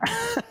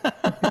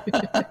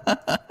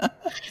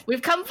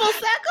 We've come full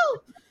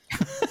circle.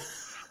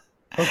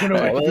 If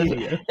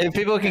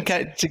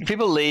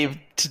people leave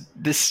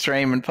this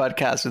stream and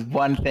podcast with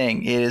one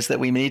thing, it is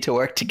that we need to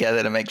work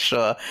together to make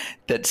sure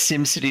that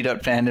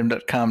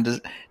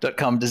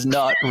simcity.fandom.com does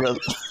not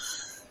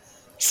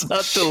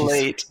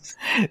delete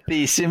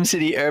the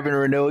SimCity Urban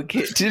Renewal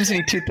Kit,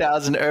 SimCity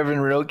 2000 Urban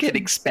Renewal Kit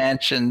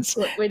expansions.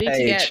 Look, we need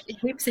page. to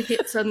get heaps of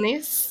hits on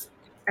this.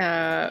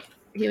 Here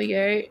we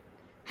go.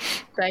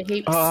 So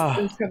heaps.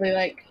 There's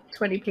probably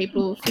 20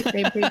 people,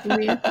 15 people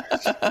here.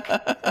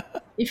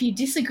 If you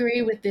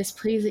disagree with this,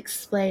 please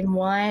explain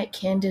why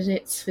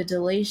candidates for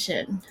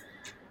deletion.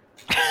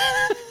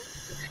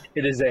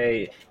 It is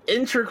a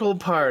integral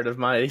part of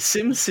my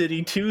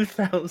SimCity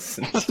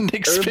 2000 urban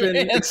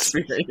experience.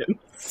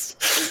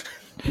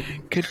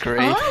 Good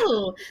grief.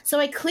 Oh, so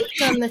I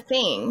clicked on the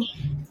thing,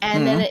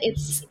 and then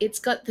it's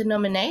got the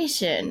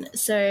nomination.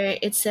 So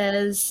it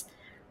says,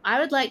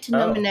 I would like to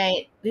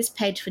nominate this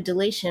page for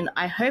deletion.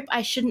 I hope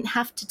I shouldn't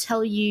have to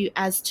tell you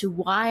as to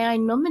why I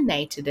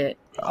nominated it.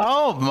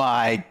 Oh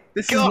my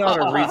This God. is not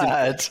a reason.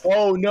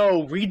 Oh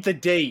no, read the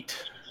date.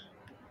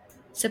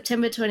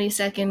 September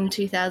 22nd,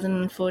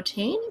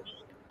 2014? Is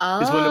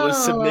when it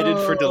was submitted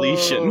for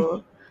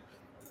deletion.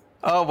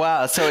 Oh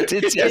wow! So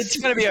it's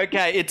going to be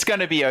okay. It's going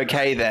to be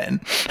okay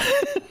then.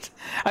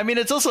 I mean,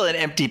 it's also an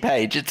empty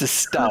page. It's a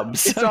stub.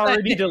 It's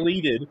already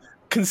deleted,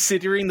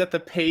 considering that the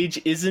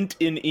page isn't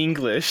in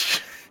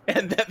English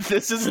and that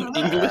this is an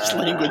English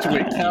language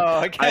wiki.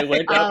 Oh, okay. I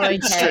went up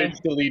and straight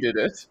deleted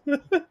it.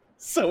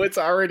 So it's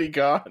already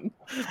gone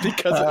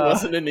because it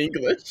wasn't in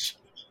English.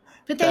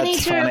 But they need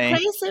to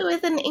replace it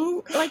with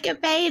a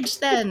page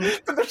then.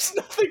 But there's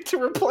nothing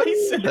to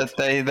replace it. But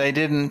they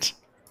didn't.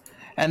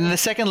 And the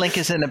second link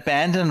is an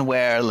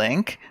abandonware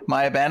link,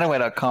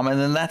 myabandonware.com, and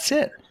then that's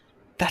it.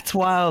 That's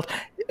wild.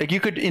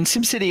 You could, in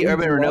SimCity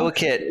Urban Renewal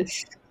Kit,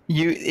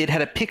 it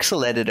had a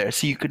pixel editor,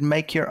 so you could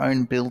make your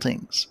own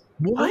buildings.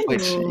 What?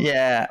 Which,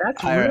 yeah,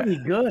 That's really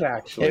good,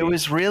 actually. it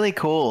was really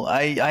cool.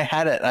 I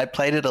had it. I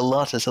played it a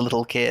lot as a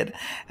little kid,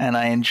 and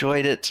I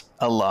enjoyed it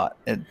a lot.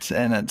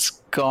 It's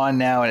gone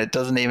now, and it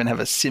doesn't even have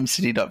a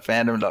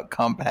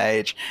SimCity.fandom.com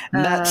page.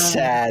 And that's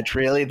sad,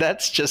 really.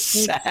 That's just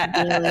sad.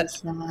 Really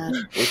sad.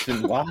 It's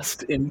been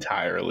lost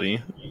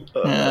entirely.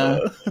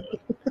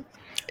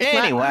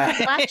 Anyway.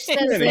 Flash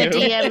says the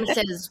DM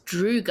says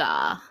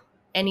Drugar.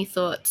 Any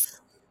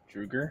thoughts?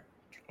 Drugar?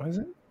 What is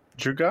it?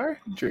 Drugar?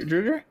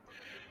 Drugar?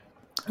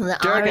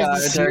 The R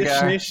is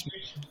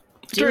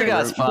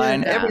Drugar's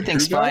fine. Drugar.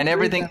 Everything's Drugar? fine.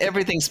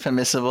 Everything's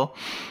permissible.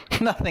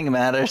 Nothing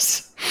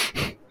matters.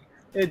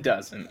 It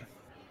doesn't.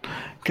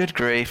 Good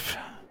grief.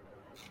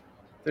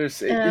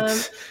 There's a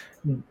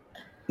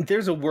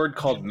word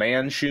called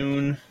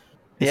Manchun.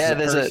 Yeah,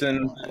 This is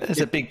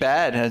there's a big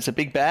bad. There's a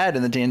big bad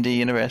in the D&D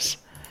universe.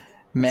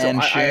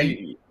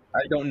 Manchun. I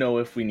don't know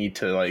if we need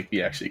to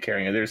be actually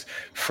carrying it. There's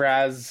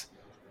Fraz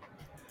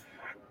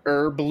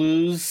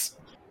Blues.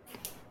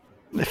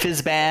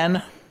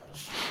 Fizzban.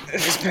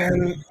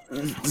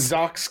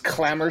 Zox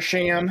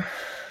Clamorsham.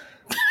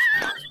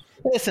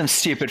 There's some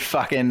stupid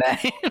fucking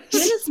names. You're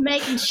just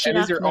making shit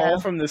And up these are now. all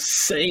from the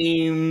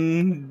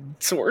same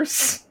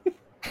source.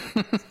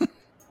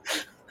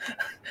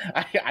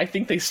 I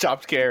think they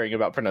stopped caring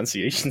about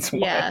pronunciations a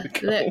while Yeah,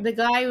 ago. the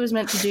guy who was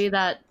meant to do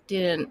that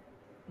didn't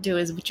do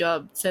his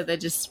job, so they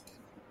just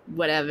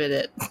whatevered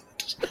it.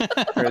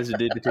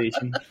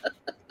 Presidigitation.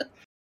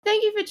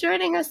 Thank you for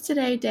joining us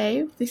today,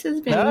 Dave. This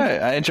has been... No,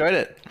 I enjoyed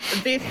it.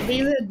 These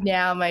are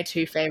now my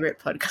two favorite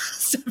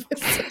podcast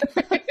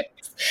episodes.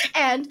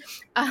 And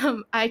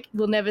I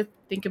will never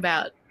think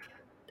about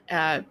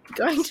going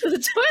to the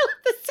toilet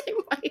the same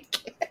way again.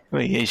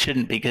 Well, you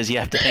shouldn't, because you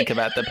have to think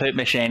about the poop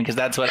machine, because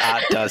that's what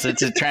art does.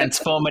 It's a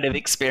transformative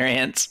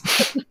experience.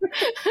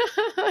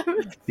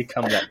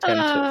 Become that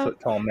 10-foot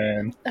tall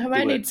man. I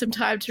might Do need it. some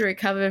time to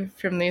recover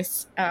from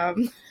this. I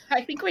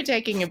think we're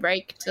taking a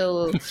break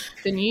till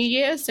the new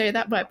year, so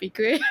that might be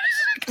good.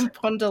 I can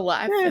ponder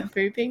life and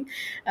pooping,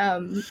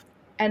 and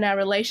our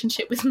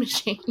relationship with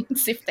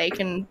machines, if they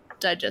can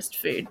digest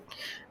food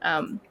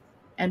and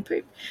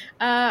poop.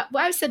 Well,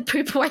 I've said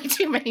poop way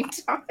too many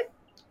times.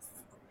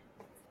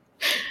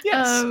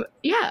 Yes.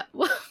 Yeah.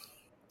 Well,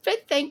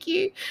 but thank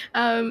you.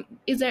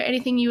 Is there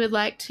anything you would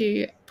like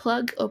to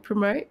plug or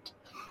promote?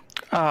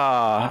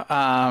 No.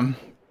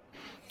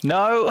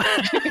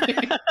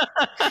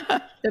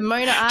 The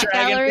Mona Art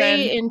Dragon Gallery Pen.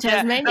 in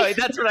Tasmania. Yeah, no,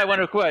 that's what I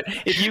want to quote.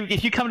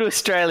 If you come to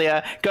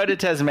Australia, go to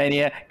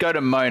Tasmania, go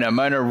to Mona.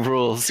 Mona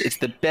rules. It's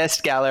the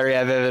best gallery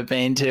I've ever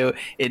been to.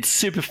 It's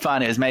super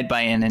fun. It was made by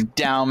an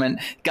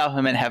endowment.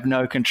 Government have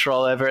no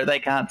control over it. They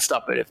can't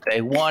stop it if they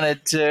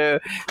wanted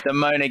to. The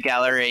Mona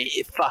Gallery,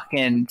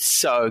 fucking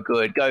so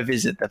good. Go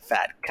visit the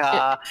fat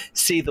car,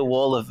 see the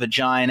wall of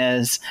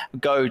vaginas,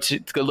 go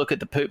look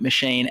at the poop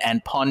machine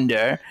and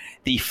ponder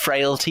the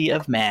frailty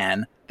of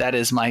man. That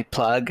is my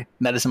plug.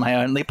 That is my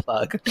only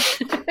plug.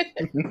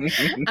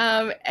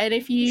 And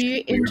if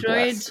you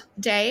enjoyed blessed.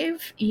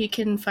 Dave, you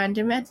can find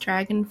him at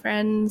Dragon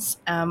Friends.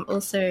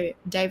 Also,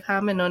 Dave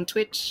Harmon on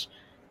Twitch.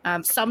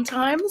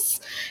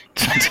 Sometimes.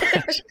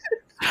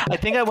 I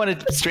think I want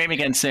to stream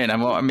again soon.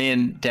 Me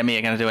and Demi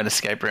are going to do an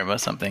escape room or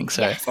something.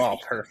 So Yes. Oh,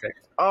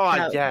 perfect. Oh,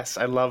 No. yes.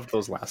 I loved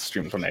those last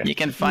streams when they... you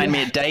can find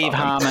me at Dave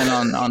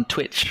Harmon on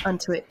Twitch. On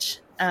Twitch.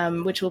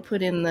 Which we'll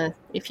put in the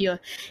if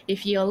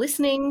you're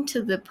listening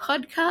to the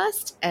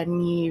podcast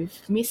and you've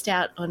missed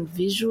out on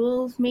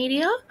visual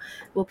media,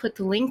 we'll put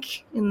the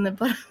link in the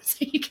bottom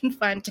so you can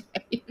find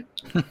Dave.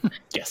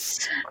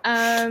 Yes.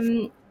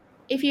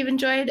 If you've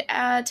enjoyed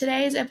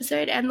today's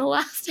episode and the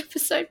last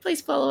episode, please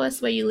follow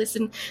us where you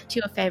listen to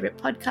your favorite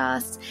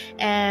podcasts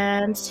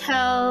and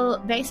tell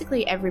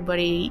basically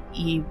everybody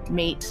you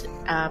meet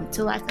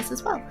to like us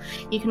as well.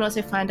 You can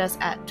also find us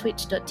at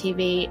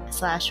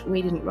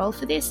twitch.tv/we didn't roll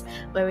for this,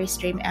 where we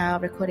stream our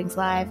recordings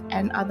live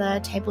and other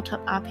tabletop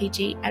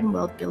RPG and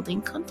world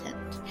building content.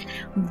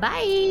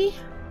 Bye!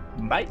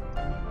 Bye.